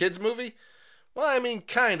it a kid's movie? Well, I mean,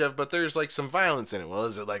 kind of, but there's, like, some violence in it. Well,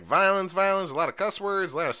 is it, like, violence, a lot of cuss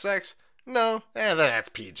words, a lot of sex? No. That's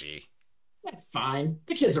PG. That's fine.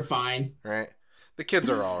 The kids are fine. Right? The kids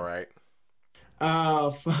are all right.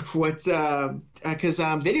 Oh, fuck. What, because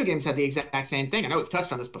video games had the exact same thing. I know we've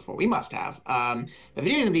touched on this before. We must have. The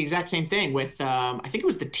video game had the exact same thing with, I think it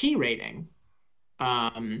was the T rating.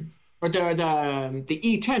 Or the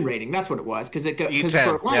E10 rating. That's what it was. Because E10,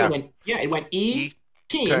 for a while it went E,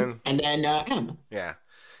 teen, and then M. Yeah.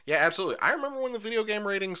 Yeah, absolutely. I remember when the video game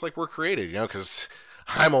ratings, like, were created, you know, because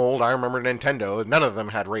I'm old. I remember Nintendo. None of them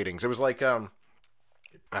had ratings. It was like, a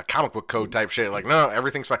comic book code type shit. Like, no,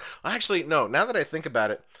 everything's fine. Actually, no, now that I think about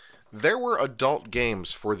it, there were adult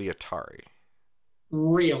games for the Atari.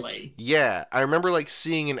 Really? Yeah. I remember, like,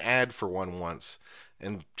 seeing an ad for one once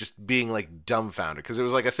and just being, like, dumbfounded. Because it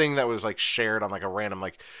was, like, a thing that was, like, shared on, like, a random,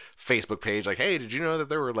 like, Facebook page. Like, hey, did you know that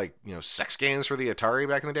there were, like, you know, sex games for the Atari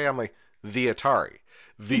back in the day? I'm like, the Atari.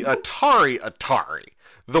 The Atari.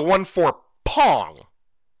 The one for Pong.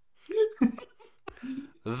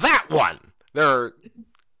 That one. There are...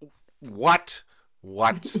 What?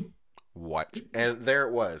 And there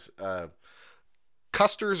it was.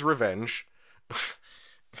 Custer's Revenge.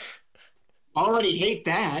 Already hate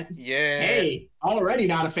that. Yeah. Hey, already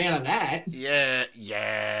not a fan of that. Yeah.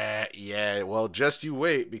 Well, just you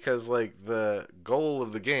wait, because, like, the goal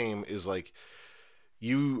of the game is, like,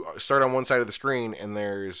 you start on one side of the screen, and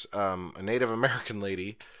there's a Native American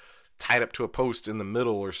lady tied up to a post in the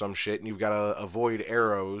middle or some shit, and you've got to avoid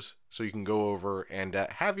arrows so you can go over and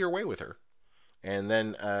have your way with her. And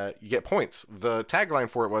then you get points. The tagline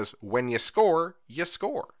for it was, when you score, you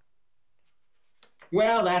score.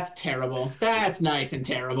 Well, that's terrible. That's nice and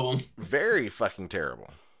terrible. Very fucking terrible.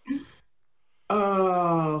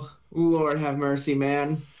 Oh, Lord have mercy,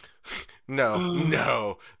 man.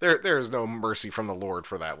 No. There is no mercy from the Lord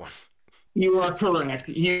for that one. You are correct.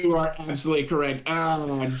 You are absolutely correct.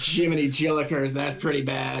 Oh, Jiminy Jillikers, that's pretty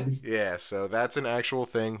bad. Yeah, so that's an actual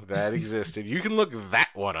thing that existed. You can look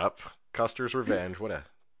that one up. Custer's Revenge. What a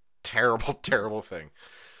terrible, terrible thing.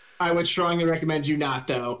 I would strongly recommend you not,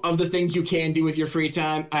 though. Of the things you can do with your free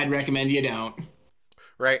time, I'd recommend you don't.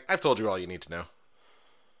 Right. I've told you all you need to know.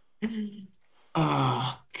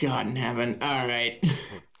 Oh, God in heaven. All right.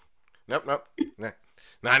 Nope. Nah,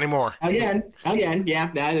 not anymore. Again.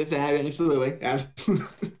 Yeah, that's absolutely. Okay.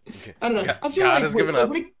 I don't know. I feel God like has given up.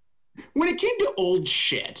 When it came to old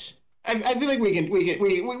shit, I feel like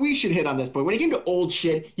we should hit on this point. When it came to old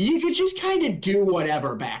shit, you could just kind of do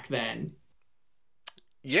whatever back then.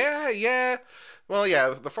 Yeah, yeah. Well, yeah,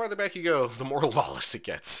 the farther back you go, the more lawless it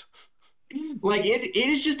gets. Like it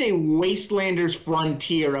is just a wastelander's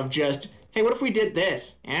frontier of just, hey, what if we did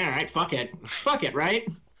this? Yeah, all right, fuck it, right?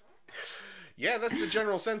 Yeah, that's the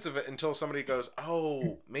general sense of it until somebody goes,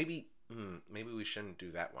 oh, maybe we shouldn't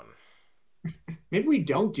do that one. Maybe we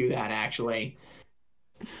don't do that actually.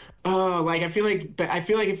 Oh, like I feel like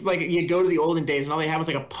if like you go to the olden days and all they had was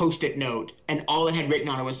like a post-it note and all it had written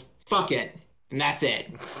on it was "fuck it" and that's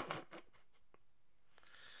it.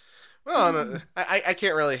 Well, no, I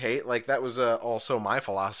can't really hate. Like, that was also my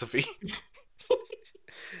philosophy.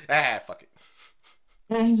 Fuck it.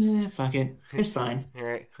 Fuck it, it's fine. All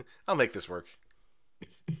right, I'll make this work.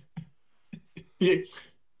 You,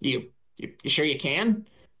 you sure you can?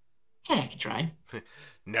 Yeah, I can try.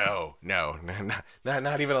 No,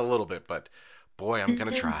 not even a little bit. But boy, I'm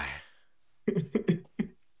gonna try.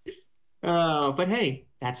 Oh, but hey,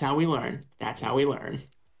 that's how we learn. That's how we learn.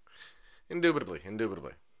 Indubitably.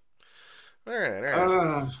 All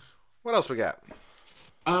right. What else we got?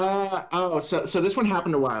 So this one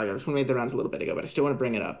happened a while ago. This one made the rounds a little bit ago, but I still want to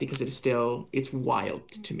bring it up because it's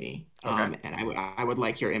wild to me. Okay. And I would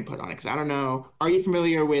like your input on it because I don't know. Are you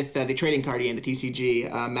familiar with the trading card game, the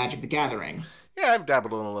TCG, Magic the Gathering? Yeah, I've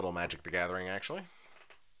dabbled in a little Magic the Gathering, actually.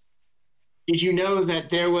 Did you know that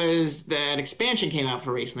there was an expansion came out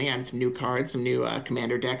for recently and some new cards, some new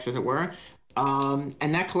commander decks, as it were. And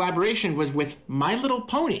that collaboration was with My Little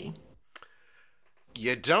Pony.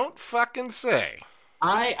 You don't fucking say.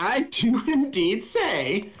 I do indeed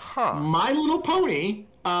say, Huh. My Little Pony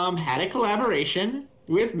had a collaboration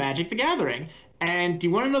with Magic the Gathering. And do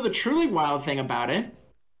you want to know the truly wild thing about it?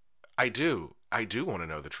 I do want to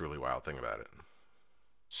know the truly wild thing about it.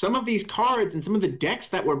 Some of these cards and some of the decks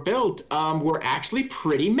that were built were actually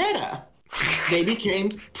pretty meta. They became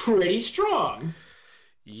pretty strong.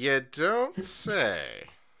 You don't say.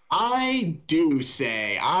 I do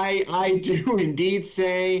say. I do indeed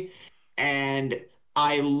say. And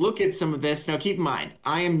I look at some of this. Now keep in mind,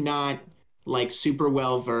 I am not like super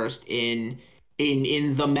well versed in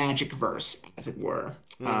the magic verse, as it were.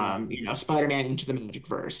 Spider-Man into the magic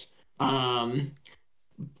verse.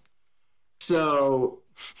 So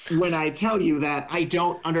when I tell you that I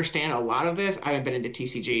don't understand a lot of this, I haven't been into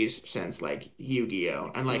TCGs since like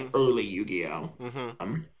Yu-Gi-Oh! And like early Yu-Gi-Oh!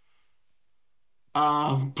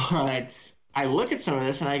 But I look at some of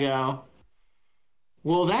this and I go,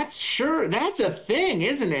 well, that's a thing,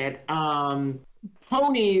 isn't it?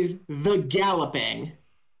 Ponies the galloping.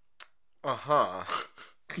 Uh-huh.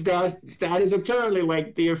 That is apparently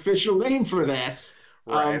like the official name for this.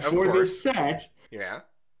 Right, for this set. Yeah.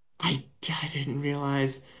 I didn't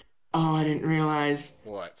realize. Oh, I didn't realize.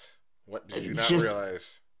 What? What did you not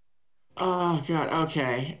realize? Oh God.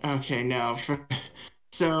 Okay. No.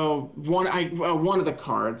 So one of the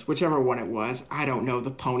cards, whichever one it was, I don't know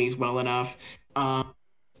the ponies well enough.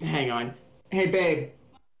 Hang on. Hey, babe.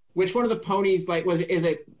 Which one of the ponies which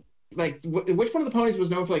one of the ponies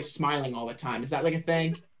was known for like smiling all the time? Is that like a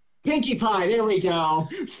thing? Pinkie Pie. There we go.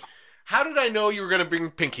 How did I know you were gonna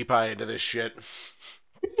bring Pinkie Pie into this shit?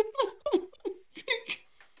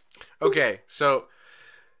 Okay, so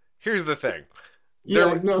here's the thing. There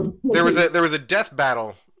was a death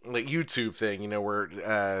battle, like YouTube thing, where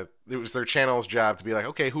it was their channel's job to be like,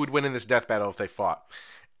 okay, who would win in this death battle if they fought?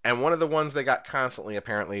 And one of the ones they got constantly,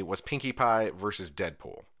 apparently, was Pinkie Pie versus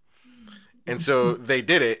Deadpool. And so they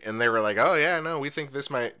did it, and they were like, oh yeah, no, we think this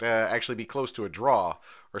might actually be close to a draw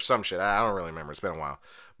or some shit. I don't really remember. It's been a while.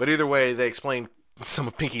 But either way, they explained some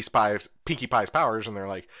of Pinkie Pie's powers, and they're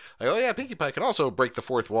like, oh yeah, Pinkie Pie can also break the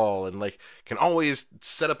fourth wall, and like can always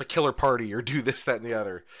set up a killer party or do this, that, and the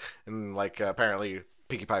other. And like apparently,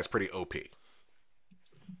 Pinkie Pie is pretty OP.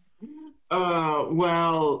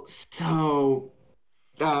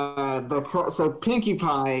 So Pinkie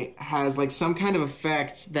Pie has like some kind of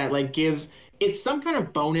effect that like gives it's some kind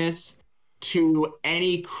of bonus to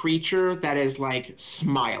any creature that is like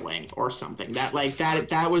smiling or something. That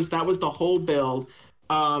was the whole build.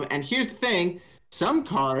 And here's the thing: some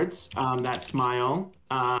cards that smile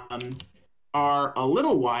are a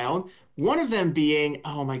little wild. One of them being,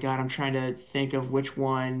 oh my god, I'm trying to think of which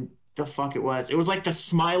one the fuck it was. It was like the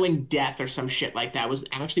Smiling Death or some shit like that. Was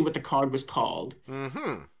actually what the card was called.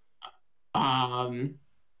 Mm-hmm.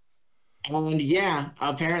 And yeah,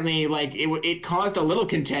 apparently, like it caused a little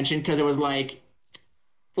contention because it was like,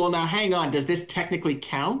 well, now hang on, does this technically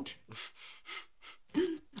count?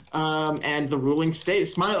 And the ruling state,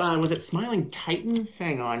 was it Smiling Titan?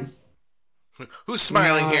 Hang on, who's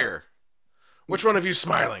smiling here? Which one of you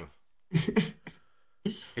smiling?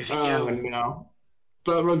 Is it Oh you? no.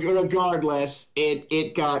 But regardless,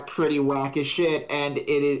 it got pretty whack as shit, and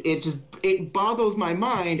it just it boggles my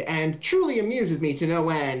mind and truly amuses me to no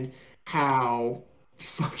end how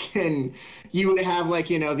fucking you would have like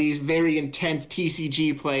these very intense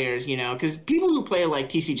TCG players, because people who play like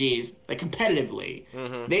TCGs like competitively,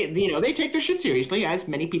 Mm-hmm. they take their shit seriously, as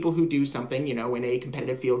many people who do something in a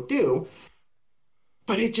competitive field do.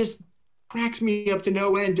 But it just cracks me up to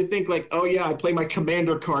no end to think like, oh yeah, I play my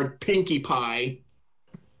commander card Pinkie Pie.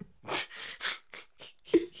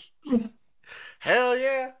 Hell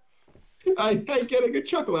yeah. I get a good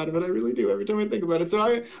chuckle out of it. I really do every time I think about it. So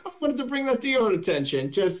I wanted to bring that to your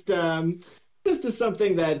attention, just as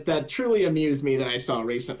something that truly amused me that I saw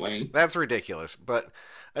recently. That's ridiculous. But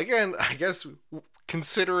again, I guess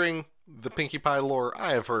considering the Pinkie Pie lore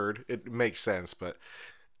I have heard, it makes sense. But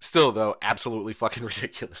still, though, absolutely fucking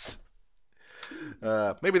ridiculous.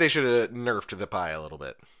 Maybe they should have nerfed the pie a little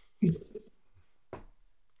bit.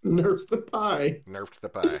 Nerf the pie. Nerfed the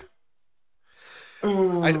pie.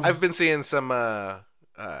 Oh, I've been seeing some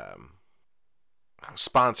um,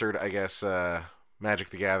 sponsored, I guess, Magic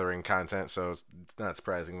the Gathering content, so it's not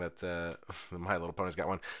surprising that My Little Pony's got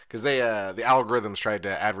one because the algorithms tried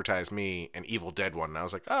to advertise me an Evil Dead one, and I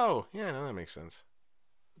was like, oh yeah, no, that makes sense.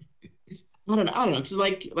 I don't know. I don't know. 'Cause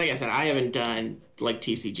like I said, I haven't done like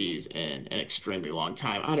TCGs in an extremely long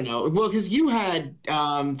time. I don't know. Well, because you had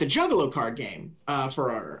the Juggalo card game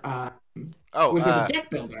for Oh, which was a deck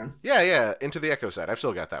builder. yeah, Into the Echo Side. I've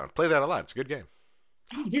still got that one. Play that a lot. It's a good game.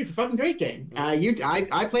 Oh, dude, it's a fucking great game.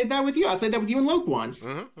 Mm-hmm. I played that with you. I played that with you and Loke once.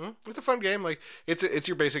 Mm-hmm. It's a fun game. Like it's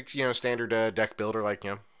your basic standard deck builder. Like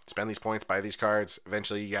spend these points, buy these cards.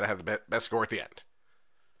 Eventually, you got to have the best score at the end.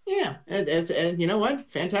 Yeah, and you know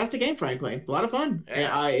what? Fantastic game, frankly. A lot of fun. And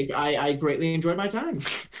Yeah. I greatly enjoyed my time.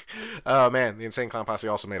 Oh man, the Insane Clown Posse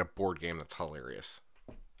also made a board game that's hilarious.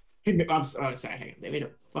 Sorry, hang on. They made a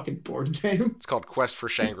fucking board game. It's called Quest for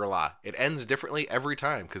Shangri-La. It ends differently every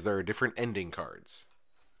time because there are different ending cards.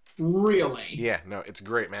 Really? Yeah, no, it's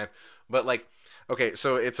great, man. But like, okay,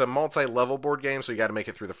 so it's a multi-level board game, so you got to make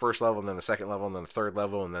it through the first level, and then the second level, and then the third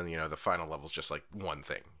level, and then the final level is just like one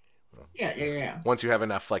thing. Yeah. Once you have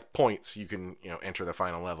enough like points, you can enter the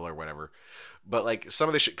final level or whatever. But like some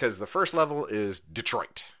of the shit, because the first level is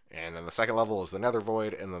Detroit, and then the second level is the Nether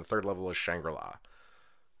Void, and then the third level is Shangri-La.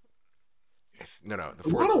 No, the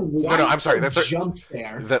fourth. What a No, I'm sorry. wild jumps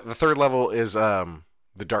there. The third level is the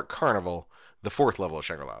Dark Carnival. The fourth level is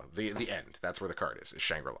Shangri-La. The end. That's where the card is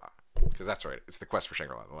Shangri-La. Because that's right. It's the Quest for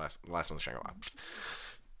Shangri-La. The last one is Shangri-La.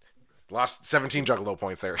 Lost 17 Juggalo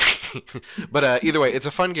points there. But either way, it's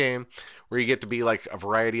a fun game where you get to be like a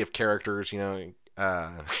variety of characters, and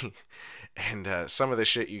some of the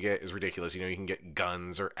shit you get is ridiculous. You can get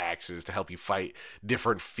guns or axes to help you fight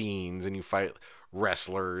different fiends, and you fight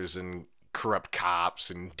wrestlers and corrupt cops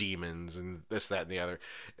and demons and this, that, and the other.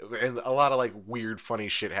 And a lot of like weird, funny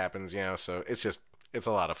shit happens, so it's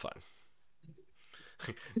a lot of fun.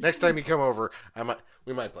 Next time you come over,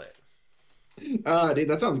 we might play it. Dude,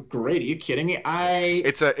 that sounds great. Are you kidding me?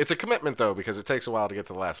 It's a commitment though because it takes a while to get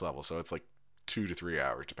to the last level, so it's like 2 to 3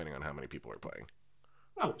 hours depending on how many people are playing.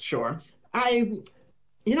 Oh, sure. I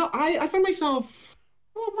find myself.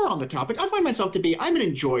 Well, we're on the topic. I find myself to be. I'm an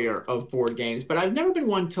enjoyer of board games, but I've never been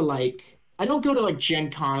one to like. I don't go to like Gen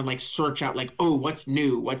Con and like search out like, oh, what's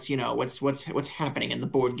new? What's happening in the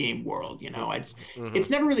board game world? Mm-hmm. It's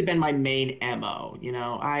never really been my main MO.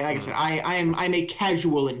 I like I said, I'm a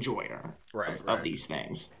casual enjoyer of these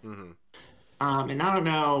things. Mm-hmm. And I don't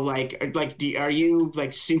know, are you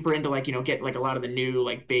like super into like get like a lot of the new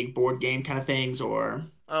like big board game kind of things or?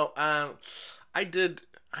 Oh, I did.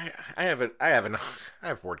 I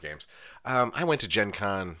have board games. I went to Gen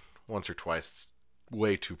Con once or twice. It's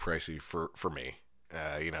way too pricey for me.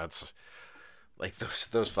 It's like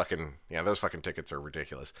those fucking tickets are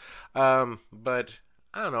ridiculous. But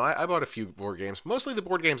I don't know. I bought a few board games. Mostly the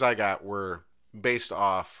board games I got were based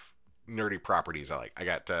off nerdy properties I like. I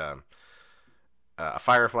got a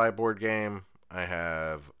Firefly board game. I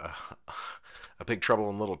have a Big Trouble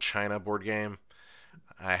in Little China board game.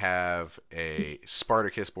 I have a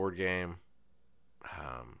Spartacus board game.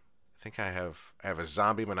 I think I have a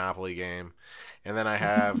zombie Monopoly game, and then I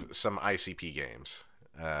have some ICP games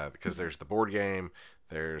because there's the board game,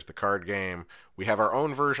 there's the card game. We have our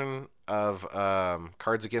own version of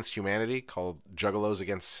Cards Against Humanity called Juggalos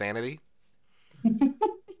Against Sanity.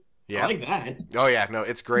 Yeah. I like that. Oh yeah, no,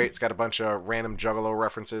 it's great. It's got a bunch of random Juggalo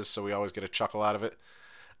references, so we always get a chuckle out of it.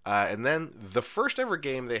 And then the first ever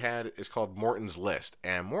game they had is called Morton's List,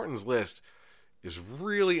 and Morton's List is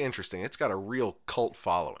really interesting. It's got a real cult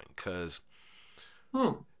following because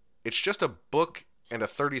It's just a book and a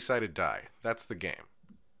 30-sided die. That's the game.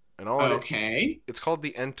 And all it Okay. it's called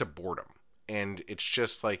the End to Boredom, and it's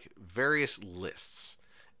just like various lists,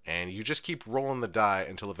 and you just keep rolling the die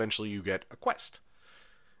until eventually you get a quest.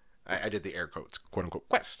 I did the air quotes, quote unquote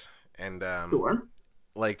quest, and Sure.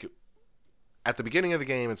 like at the beginning of the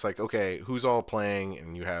game, it's like, okay, who's all playing,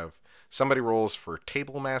 and you have somebody rolls for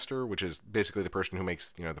table master, which is basically the person who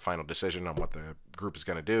makes the final decision on what the group is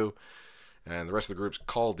going to do, and the rest of the group's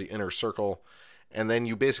called the inner circle. And then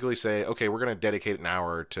you basically say, okay, we're going to dedicate an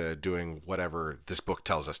hour to doing whatever this book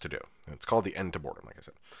tells us to do. And it's called the End to Boredom, like I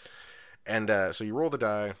said. And so you roll the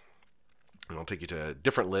die, and it'll take you to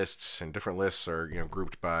different lists, and different lists are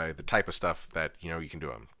grouped by the type of stuff that you can do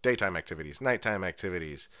them: daytime activities, nighttime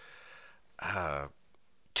activities,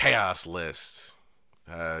 chaos lists,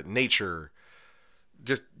 nature,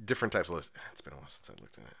 just different types of lists. It's been a while since I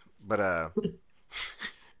looked at it,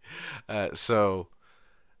 but so.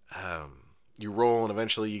 You roll and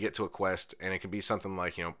eventually you get to a quest, and it can be something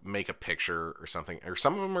like make a picture or something, or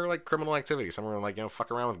some of them are like criminal activity, some of them are like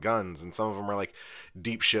fuck around with guns, and some of them are like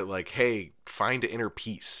deep shit like, hey, find inner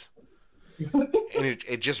peace. And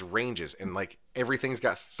it just ranges, and like everything's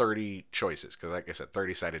got 30 choices because like I said,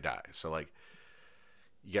 30-sided die, so like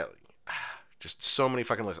you get just so many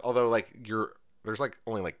fucking lists, although like there's like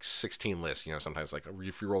only like 16 lists, sometimes like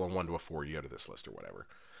if you roll a 1 to a 4 you go to this list or whatever,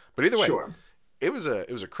 but either way, sure. It was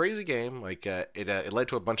a crazy game. Like it led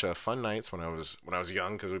to a bunch of fun nights when I was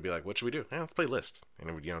young, because we'd be like, what should we do? Let's play lists, and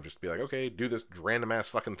it would just be like, okay, do this random ass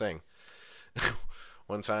fucking thing.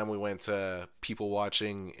 One time we went people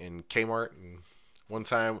watching in Kmart, and one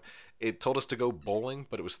time it told us to go bowling,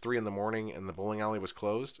 but it was 3 a.m. and the bowling alley was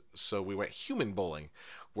closed, so we went human bowling,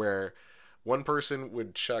 where one person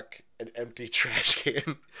would chuck an empty trash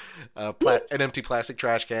can, an empty plastic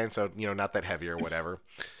trash can, so not that heavy or whatever.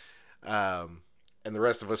 And the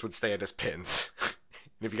rest of us would stand as pins.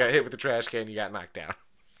 And if you got hit with the trash can, you got knocked down.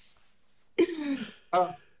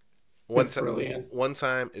 Oh, One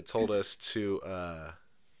time it told us to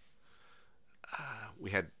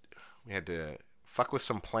we had to fuck with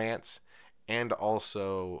some plants and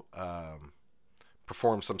also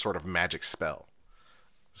perform some sort of magic spell.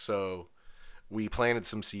 So we planted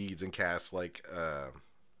some seeds and cast like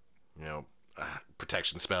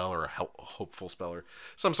protection spell or a hopeful spell or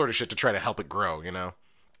some sort of shit to try to help it grow,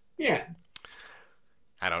 Yeah.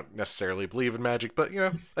 I don't necessarily believe in magic, but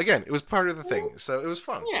again, it was part of the thing, so it was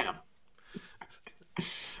fun. Yeah.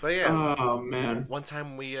 But yeah. Oh man. One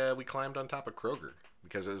time we climbed on top of Kroger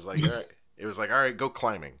because it was like, all right, go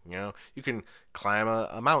climbing. You can climb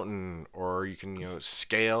a mountain, or you can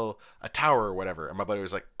scale a tower or whatever. And my buddy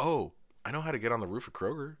was like, oh, I know how to get on the roof of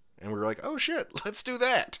Kroger, and we were like, oh shit, let's do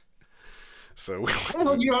that. So how the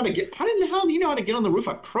hell do you know how to get? How the hell do you know how to get on the roof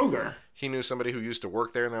of Kroger? He knew somebody who used to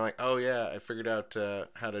work there, and they're like, "Oh yeah, I figured out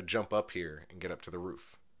how to jump up here and get up to the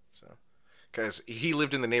roof." So, because he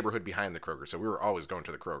lived in the neighborhood behind the Kroger, so we were always going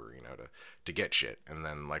to the Kroger, to get shit. And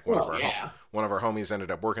then like one of our homies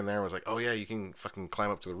ended up working there and was like, "Oh yeah, you can fucking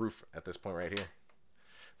climb up to the roof at this point right here."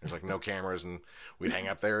 There's like no cameras, and we'd hang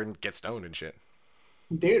up there and get stoned and shit.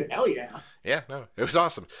 Dude, hell yeah. Yeah, no, it was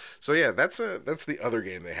awesome. So yeah, that's the other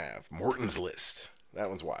game they have, Morton's List. That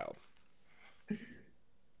one's wild.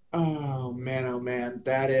 Oh man,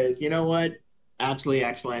 that is. You know what? Absolutely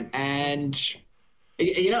excellent. And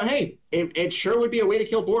hey, it sure would be a way to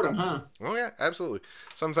kill boredom, huh? Oh yeah, absolutely.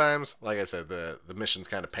 Sometimes, like I said, the missions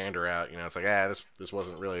kind of pander out. It's like, this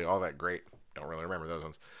wasn't really all that great. Don't really remember those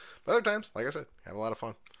ones. But other times, like I said, have a lot of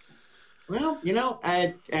fun. Well,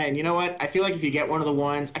 and you know what? I feel like if you get one of the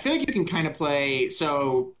ones, I feel like you can kind of play.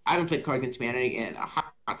 So I haven't played Cards Against Humanity in a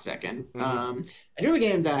hot second. Mm-hmm. I do have a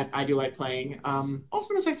game that I do like playing. Also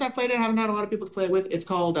been a second I've played it. I haven't had a lot of people to play it with. It's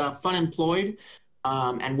called Fun Employed.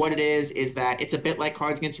 And what it is that it's a bit like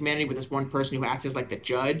Cards Against Humanity with this one person who acts as like the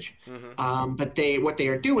judge. Mm-hmm. But what they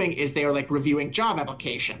are doing is they are like reviewing job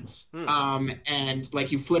applications. And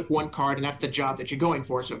like you flip one card and that's the job that you're going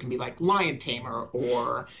for. So it can be like lion tamer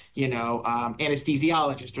or,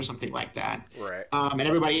 anesthesiologist or something like that. Right. And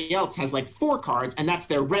everybody else has like 4 cards and that's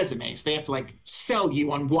their resume. So they have to like sell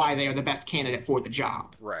you on why they are the best candidate for the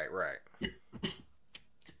job. Right.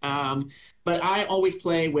 But I always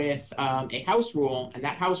play with a house rule, and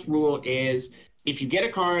that house rule is if you get a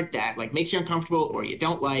card that like makes you uncomfortable or you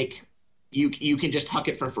don't like, you can just huck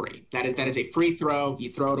it for free. That is a free throw. You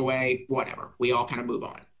throw it away, whatever. We all kind of move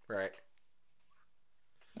on. Right.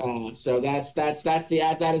 So that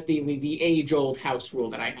is the age old house rule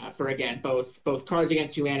that I have for again both Cards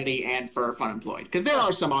Against Humanity and for Fun Employed, because there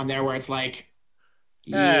are some on there where it's like.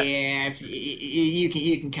 Yeah, you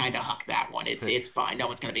can kind of huck that one. It's fine. No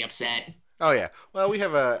one's gonna be upset. Oh yeah. Well, we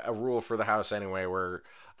have a rule for the house anyway, where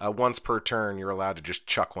once per turn you're allowed to just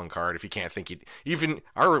chuck one card if you can't think you. Even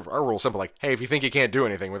our rule's simple, like, hey, if you think you can't do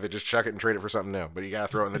anything with it, just chuck it and trade it for something new. But you gotta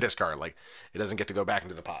throw it in the discard, like it doesn't get to go back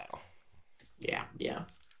into the pile. Yeah,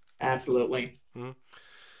 absolutely. Mm-hmm.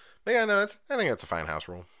 But yeah, no, I think that's a fine house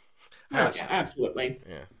rule. No, yeah, absolutely.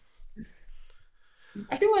 Yeah.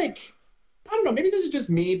 I feel like I don't know, maybe this is just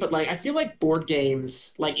me, but like I feel like board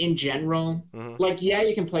games, like in general, like yeah,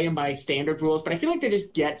 you can play them by standard rules, but I feel like they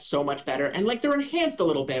just get so much better and like they're enhanced a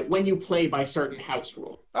little bit when you play by certain house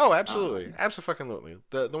rules. Oh, absolutely, absolutely.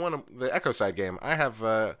 The Echo Side game, I have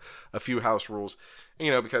a few house rules,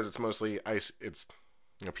 because it's mostly ice. It's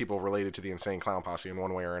people related to the Insane Clown Posse in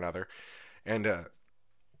one way or another, and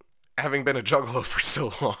having been a juggalo for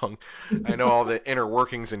so long, I know all the inner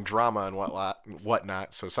workings and drama and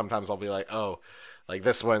whatnot. So sometimes I'll be like, oh, like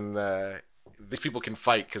this one, these people can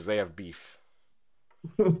fight because they have beef.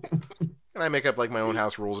 And I make up like my own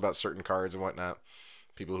house rules about certain cards and whatnot.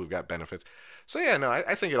 People who've got benefits. So yeah, no,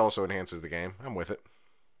 I think it also enhances the game. I'm with it.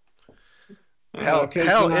 Hell,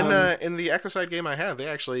 in the Echo Side game I have, they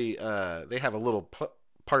actually they have a little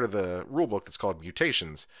part of the rulebook that's called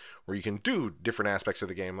mutations, where you can do different aspects of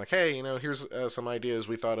the game. Like, hey, here's some ideas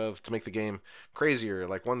we thought of to make the game crazier.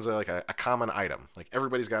 Like one's like a common item. Like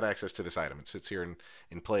everybody's got access to this item. It sits here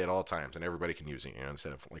in play at all times, and everybody can use it.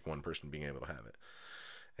 Instead of like one person being able to have it.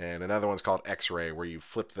 And another one's called X-Ray, where you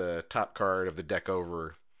flip the top card of the deck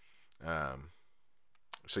over,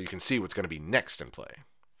 so you can see what's going to be next in play.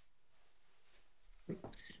 All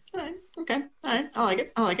right. Okay. All right.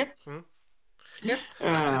 I like it. Mm-hmm. Yeah,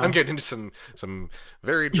 I'm getting into some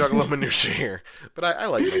very juggalo minutia here, but I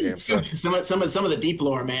like my game. So. Some of the deep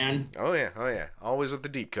lore, man. Oh yeah, always with the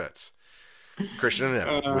deep cuts. Christian and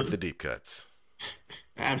Evan with the deep cuts.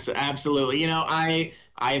 Absolutely.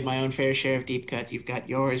 I have my own fair share of deep cuts. You've got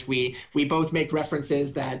yours. We both make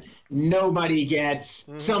references that nobody gets.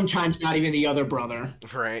 Sometimes not even the other brother.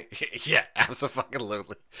 Right? Yeah,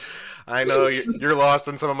 absolutely. I know you're lost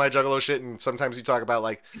in some of my juggalo shit, and sometimes you talk about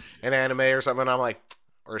like an anime or something, and I'm like,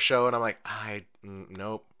 or a show, and I'm like,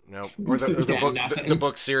 nope. Or the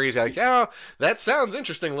book series. Like, yeah, that sounds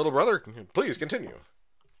interesting, little brother. Please continue.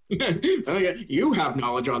 Oh yeah, you have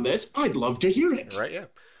knowledge on this. I'd love to hear it. Right? Yeah,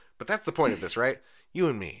 but that's the point of this, right? You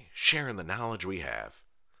and me sharing the knowledge we have.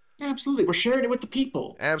 Absolutely, we're sharing it with the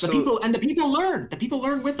people. Absolutely, the people learn. The people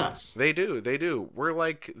learn with us. They do. We're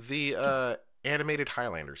like the animated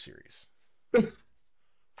Highlander series.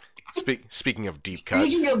 Speaking of deep cuts.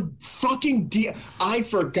 Speaking of fucking deep, I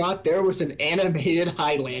forgot there was an animated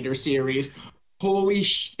Highlander series. Holy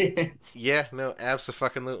shit. Yeah, no,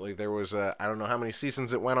 absolutely. There was, I don't know how many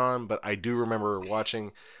seasons it went on, but I do remember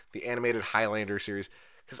watching the animated Highlander series,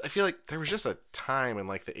 because I feel like there was just a time in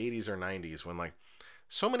like the 80s or 90s when like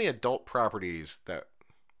so many adult properties that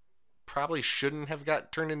probably shouldn't have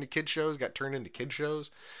got turned into kid shows.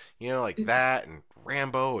 Like that and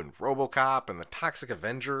Rambo and RoboCop and the Toxic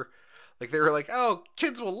Avenger. Like they were like, oh,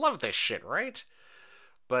 kids will love this shit, right?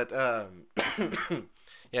 But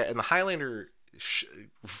yeah, in the Highlander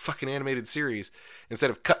fucking animated series, instead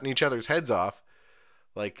of cutting each other's heads off,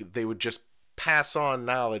 like they would just pass on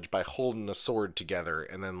knowledge by holding a sword together,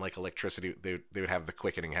 and then like electricity, they would have the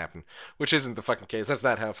quickening happen, which isn't the fucking case. That's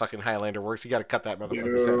not how fucking Highlander works. You got to cut that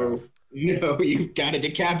motherfucker's head off. No, you got to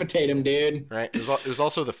decapitate him, dude. Right? It was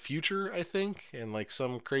also the future, I think, in like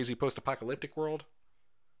some crazy post-apocalyptic world.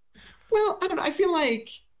 Well, I don't know. I feel like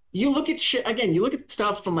you look at shit again. You look at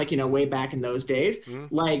stuff from like way back in those days,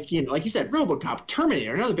 like like you said, RoboCop,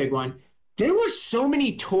 Terminator, another big one. There were so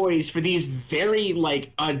many toys for these very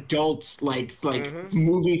like adult like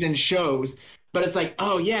movies and shows, but it's like,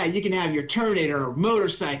 oh yeah, you can have your Terminator or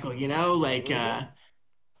motorcycle, like.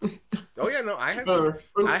 Oh yeah, no, I had some.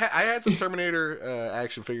 I had some Terminator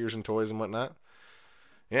action figures and toys and whatnot.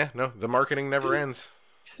 Yeah, no, the marketing never ends.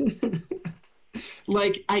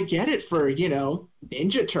 Like, I get it for,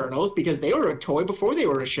 Ninja Turtles, because they were a toy before they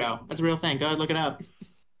were a show. That's a real thing. Go ahead, look it up.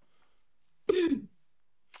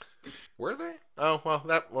 Were they? Oh,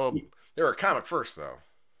 well, they were a comic first, though.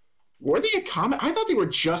 Were they a comic? I thought they were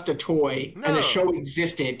just a toy, and the show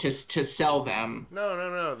existed to sell them.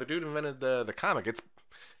 No. The dude invented the comic.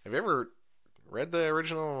 Have you ever read the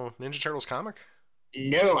original Ninja Turtles comic?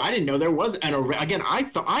 No, I didn't know there was again. I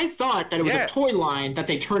thought that it was a toy line that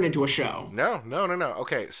they turned into a show. No.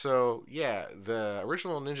 Okay, so yeah, the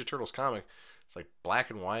original Ninja Turtles comic, it's like black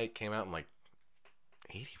and white, came out in like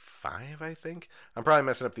 85, I think. I'm probably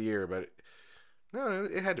messing up the year, but no,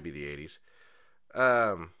 it had to be the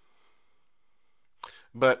 80s.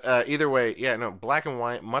 But either way, yeah, no, black and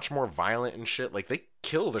white, much more violent and shit. Like they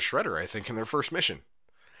kill the Shredder, I think, in their first mission.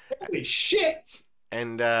 Holy shit!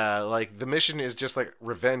 And like the mission is just like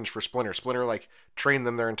revenge for Splinter. Splinter like trained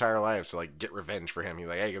them their entire lives to like get revenge for him. He's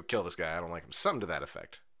like, hey, go kill this guy. I don't like him. Something to that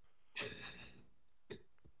effect.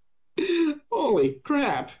 Holy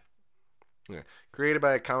crap! Yeah. Created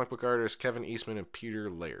by comic book artists Kevin Eastman and Peter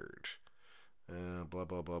Laird. Blah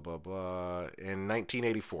blah blah blah blah. In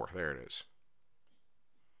 1984, there it is.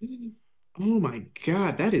 Oh my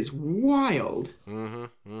god, that is wild. Mm-hmm.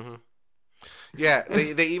 Mm-hmm. Yeah,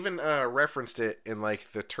 they even referenced it in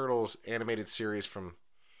like the Turtles animated series from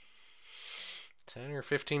 10 or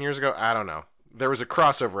 15 years ago. I don't know. There was a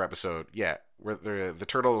crossover episode, yeah, where the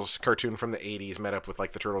Turtles cartoon from the 80s met up with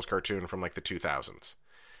like the Turtles cartoon from like the 2000s.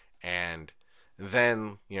 And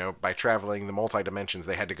then, by traveling the multi dimensions,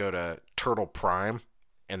 they had to go to Turtle Prime,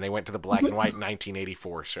 and they went to the black and white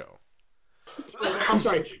 1984 show. I'm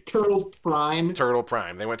sorry, Turtle Prime. Turtle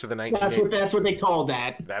Prime. They went to the 1980s. That's what they called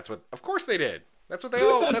that. Of course they did. That's what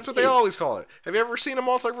they always call it. Have you ever seen a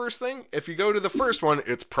multiverse thing? If you go to the first one,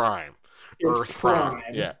 it's Prime. It's Earth Prime.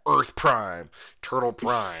 Yeah, Earth Prime, Turtle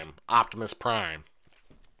Prime, Optimus Prime,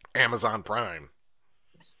 Amazon Prime.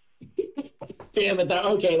 Damn it!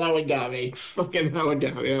 Okay, that one got me. Fucking that one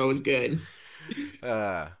got me. That was good.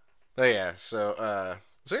 But yeah, so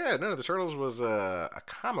yeah, no, the Turtles was a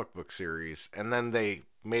comic book series, and then they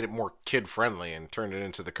made it more kid friendly and turned it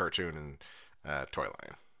into the cartoon and toy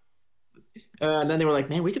line. And then they were like,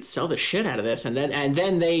 "Man, we could sell the shit out of this," and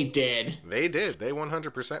then they did. They did. They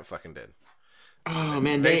 100% fucking did. Oh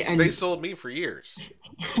man, they sold me for years.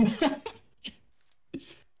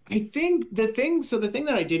 I think the thing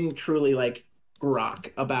that I didn't truly like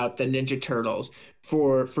grok about the Ninja Turtles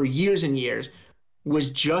for years and years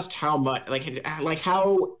was just how much like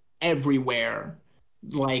how everywhere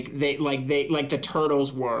the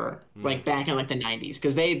Turtles were like back in like the 90s,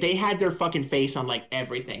 because they had their fucking face on like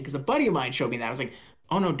everything. Because a buddy of mine showed me that. I was like,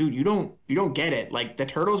 oh no, dude, you don't get it. Like the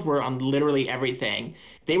Turtles were on literally everything.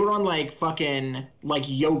 They were on like fucking like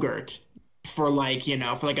yogurt for like,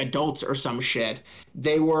 for like adults or some shit.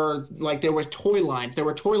 They were like, there were toy lines. There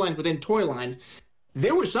were toy lines within toy lines.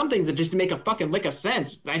 There were some things that just make a fucking lick of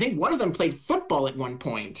sense. I think one of them played football at one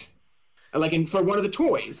point, like for one of the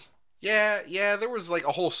toys. Yeah, there was like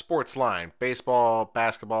a whole sports line: baseball,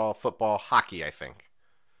 basketball, football, hockey. I think.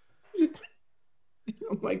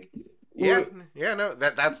 I'm like, yeah, no,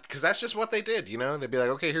 that's because that's just what they did. They'd be like,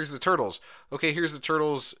 okay, here's the Turtles. Okay, here's the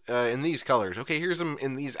Turtles in these colors. Okay, here's them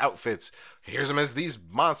in these outfits. Here's them as these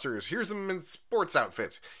monsters. Here's them in sports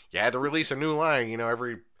outfits. You had to release a new line,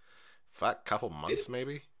 every couple months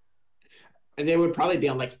maybe. And they would probably be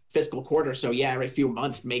on like fiscal quarter, so yeah, every few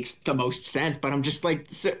months makes the most sense. But I'm just like,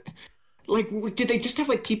 did they just have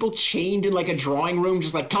like people chained in like a drawing room,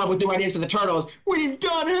 just like, come up with new ideas for the Turtles? We've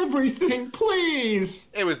done everything, please.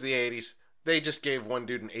 It was the 80s. They just gave one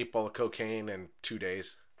dude an 8-ball of cocaine in 2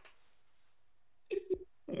 days.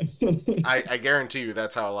 I guarantee you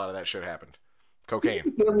that's how a lot of that shit happened.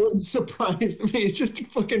 Cocaine. That wouldn't surprise me. It's just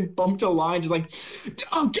fucking bumped a line, just like,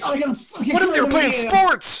 oh god, I gotta fucking. What if they're playing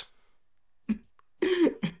sports?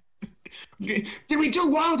 Did we do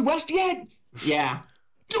Wild West yet? Yeah.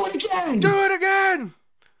 Do it again! Do it again!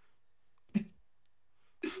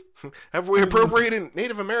 Have we appropriated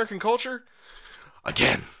Native American culture?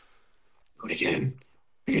 Again. Do it again.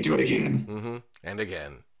 We can do it again. Mm-hmm. And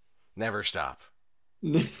again. Never stop.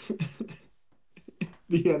 The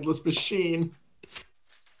endless machine.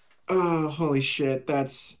 Oh, holy shit.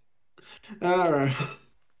 That's... Alright.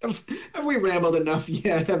 Have we rambled enough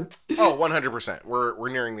yet? Oh, 100%. We're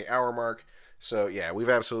nearing the hour mark. So, yeah, we've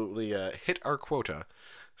absolutely hit our quota.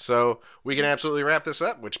 So, we can absolutely wrap this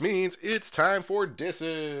up, which means it's time for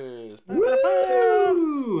disses.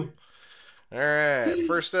 Woo! All right,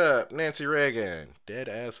 first up, Nancy Reagan, dead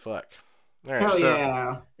as fuck. All right, Hell so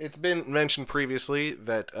yeah. It's been mentioned previously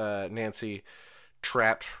that Nancy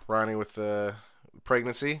trapped Ronnie with the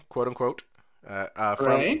pregnancy, quote unquote,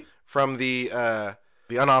 from the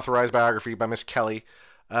unauthorized biography by Miss Kelly.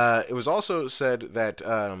 It was also said that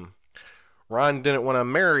Ron didn't want to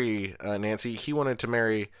marry Nancy. He wanted to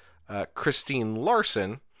marry Christine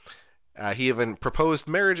Larson. He even proposed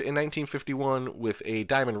marriage in 1951 with a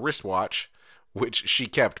diamond wristwatch, which she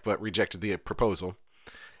kept but rejected the proposal.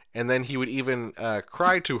 And then he would even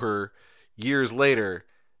cry to her years later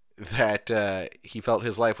that he felt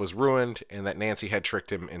his life was ruined and that Nancy had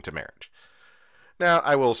tricked him into marriage. Now,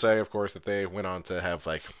 I will say, of course, that they went on to have,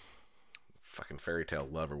 like, fucking fairy tale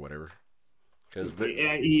love or whatever.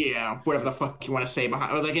 Yeah, whatever the fuck you want to say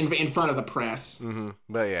behind, like in front of the press. Mm-hmm.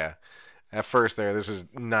 But yeah, at first this is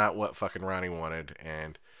not what fucking Ronnie wanted,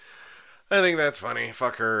 and I think that's funny.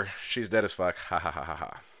 Fuck her. She's dead as fuck. Ha ha ha ha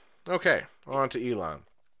ha. Okay, on to Elon.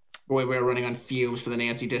 Boy, we're running on fumes for the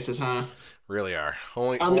Nancy disses, huh? Really are.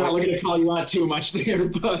 I'm not looking to call you out too much there,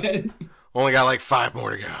 but only got like 5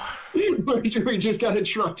 more to go. we just got a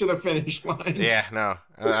truck to the finish line. Yeah, no.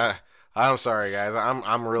 I'm sorry, guys.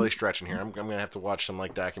 I'm really stretching here. I'm gonna have to watch some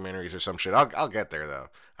like documentaries or some shit. I'll get there though.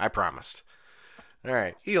 I promised. All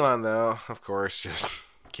right, Elon though, of course, just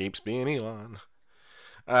keeps being Elon.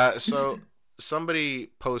 So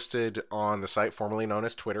somebody posted on the site formerly known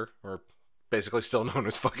as Twitter, or basically still known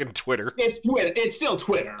as fucking Twitter. It's Twitter. It's still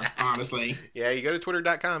Twitter, honestly. Yeah, you go to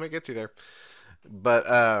twitter.com, it gets you there.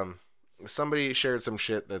 But somebody shared some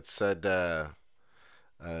shit that said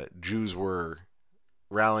Jews were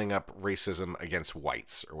rallying up racism against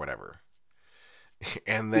whites or whatever.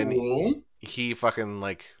 And then he fucking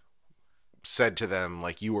like said to them,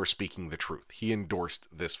 like, you are speaking the truth. He endorsed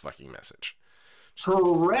this fucking message.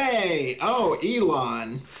 Hooray! Oh,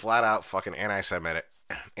 Elon. Flat out fucking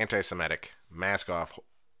anti-Semitic, mask off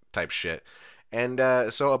type shit. And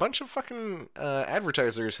so a bunch of fucking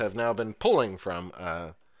advertisers have now been pulling from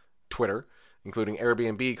Twitter, including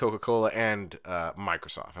Airbnb, Coca-Cola, and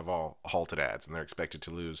Microsoft have all halted ads, and they're expected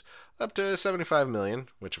to lose up to $75 million,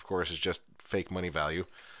 which of course is just fake money value.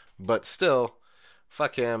 But still,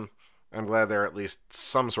 fuck him. I'm glad there are at least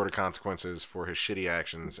some sort of consequences for his shitty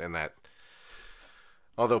actions, and that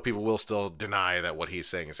although people will still deny that what he's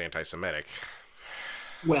saying is anti-Semitic.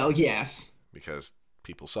 Well, yes. Because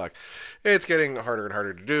people suck. It's getting harder and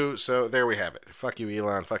harder to do, so there we have it. Fuck you,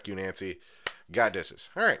 Elon. Fuck you, Nancy. Got disses.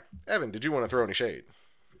 All right. Evan, did you want to throw any shade?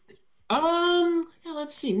 Yeah,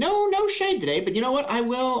 let's see. No shade today, but you know what? I'm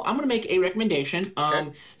going to make a recommendation.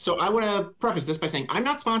 Okay. So I want to preface this by saying I'm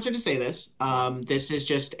not sponsored to say this. This is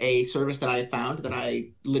just a service that I found that I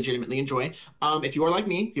legitimately enjoy. If you are like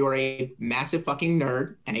me, if you are a massive fucking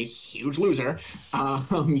nerd and a huge loser,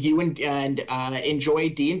 you enjoy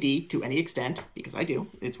D&D to any extent, because I do.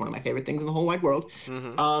 It's one of my favorite things in the whole wide world.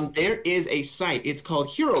 Mm-hmm. There is a site. It's called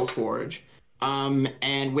Hero Forge.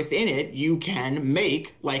 And within it, you can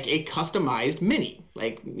make like a customized mini,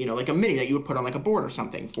 like a mini that you would put on like a board or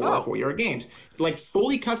something for your games, like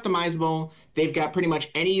fully customizable. They've got pretty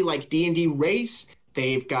much any like D&D race.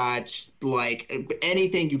 They've got like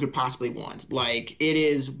anything you could possibly want. Like, it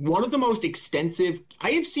is one of the most extensive.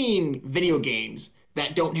 I have seen video games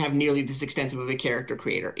that don't have nearly this extensive of a character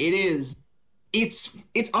creator. It's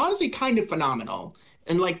honestly kind of phenomenal.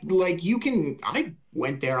 And like you can, I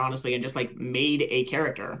went there honestly and just like made a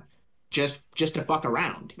character just to fuck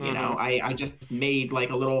around. You know, I just made like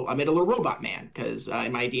a little robot man, because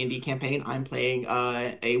in my D&D campaign I'm playing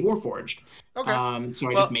a Warforged. Okay. So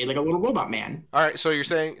I just made like a little robot man. All right. So you're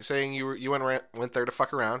saying you went there to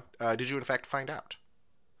fuck around. Did you in fact find out?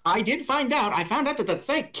 I did find out. I found out that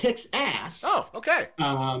site kicks ass. Oh, okay.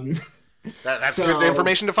 That's good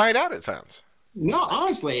information to find out, it sounds. No,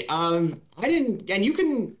 honestly, I didn't, and you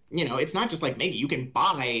can, it's not just like make it, you can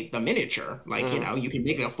buy the miniature, like, you can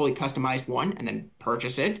make it a fully customized one and then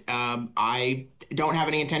purchase it. I don't have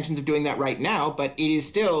any intentions of doing that right now, but it is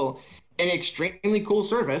still an extremely cool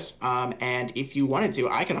service. And if you wanted to,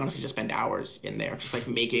 I could honestly just spend hours in there, just like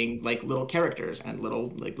making like little characters and little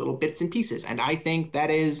bits and pieces. And I think that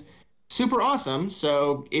is super awesome.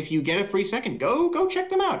 So if you get a free second, go check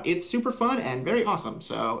them out. It's super fun and very awesome.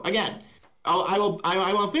 So again, I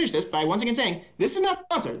will finish this by once again saying this is not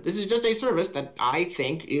sponsored. This is just a service that I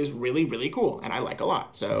think is really, really cool and I like a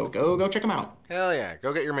lot. So go check them out. Hell yeah,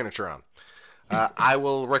 go get your miniature on. I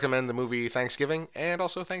will recommend the movie Thanksgiving and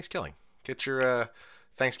also Thanksgiving. Get your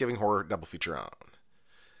Thanksgiving horror double feature on.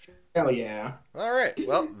 Hell yeah. All right.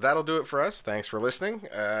 Well, that'll do it for us. Thanks for listening.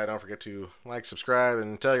 Don't forget to like, subscribe,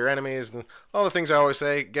 and tell your enemies, and all the things I always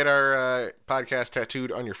say. Get our podcast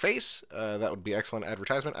tattooed on your face. That would be excellent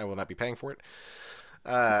advertisement. I will not be paying for it.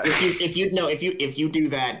 If you do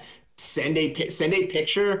that, send a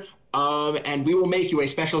picture, and we will make you a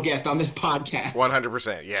special guest on this podcast.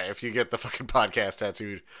 100%. Yeah, if you get the fucking podcast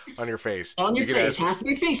tattooed on your face. On your face. Has to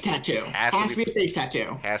be a face tattoo. Has to be a face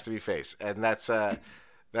tattoo. Has to be face. And that's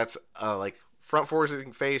like front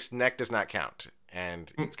forward face, neck does not count. And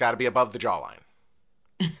it's got to be above the jawline.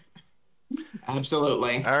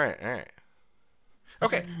 Absolutely. All right.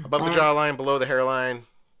 Okay, above the jawline, below the hairline,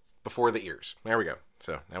 before the ears. There we go.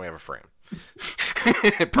 So now we have a frame.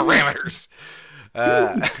 Parameters.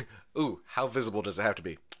 Ooh, how visible does it have to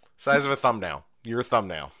be? Size of a thumbnail. Your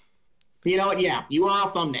thumbnail. You know what? Yeah, you are a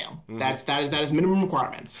thumbnail. Mm-hmm. That is minimum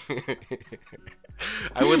requirements.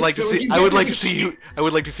 I would like to see. I would like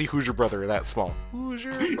to see who's your brother that small. Who's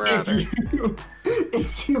your brother?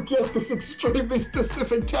 If you get this extremely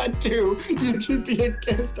specific tattoo, you can be a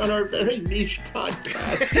guest on our very niche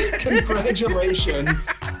podcast.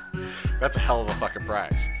 Congratulations. That's a hell of a fucking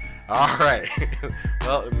prize. All right.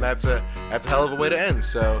 Well, that's a hell of a way to end.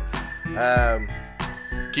 So,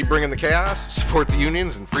 keep bringing the chaos, support the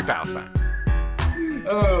unions, and free Palestine.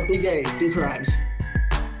 Oh, be gay, be crimes.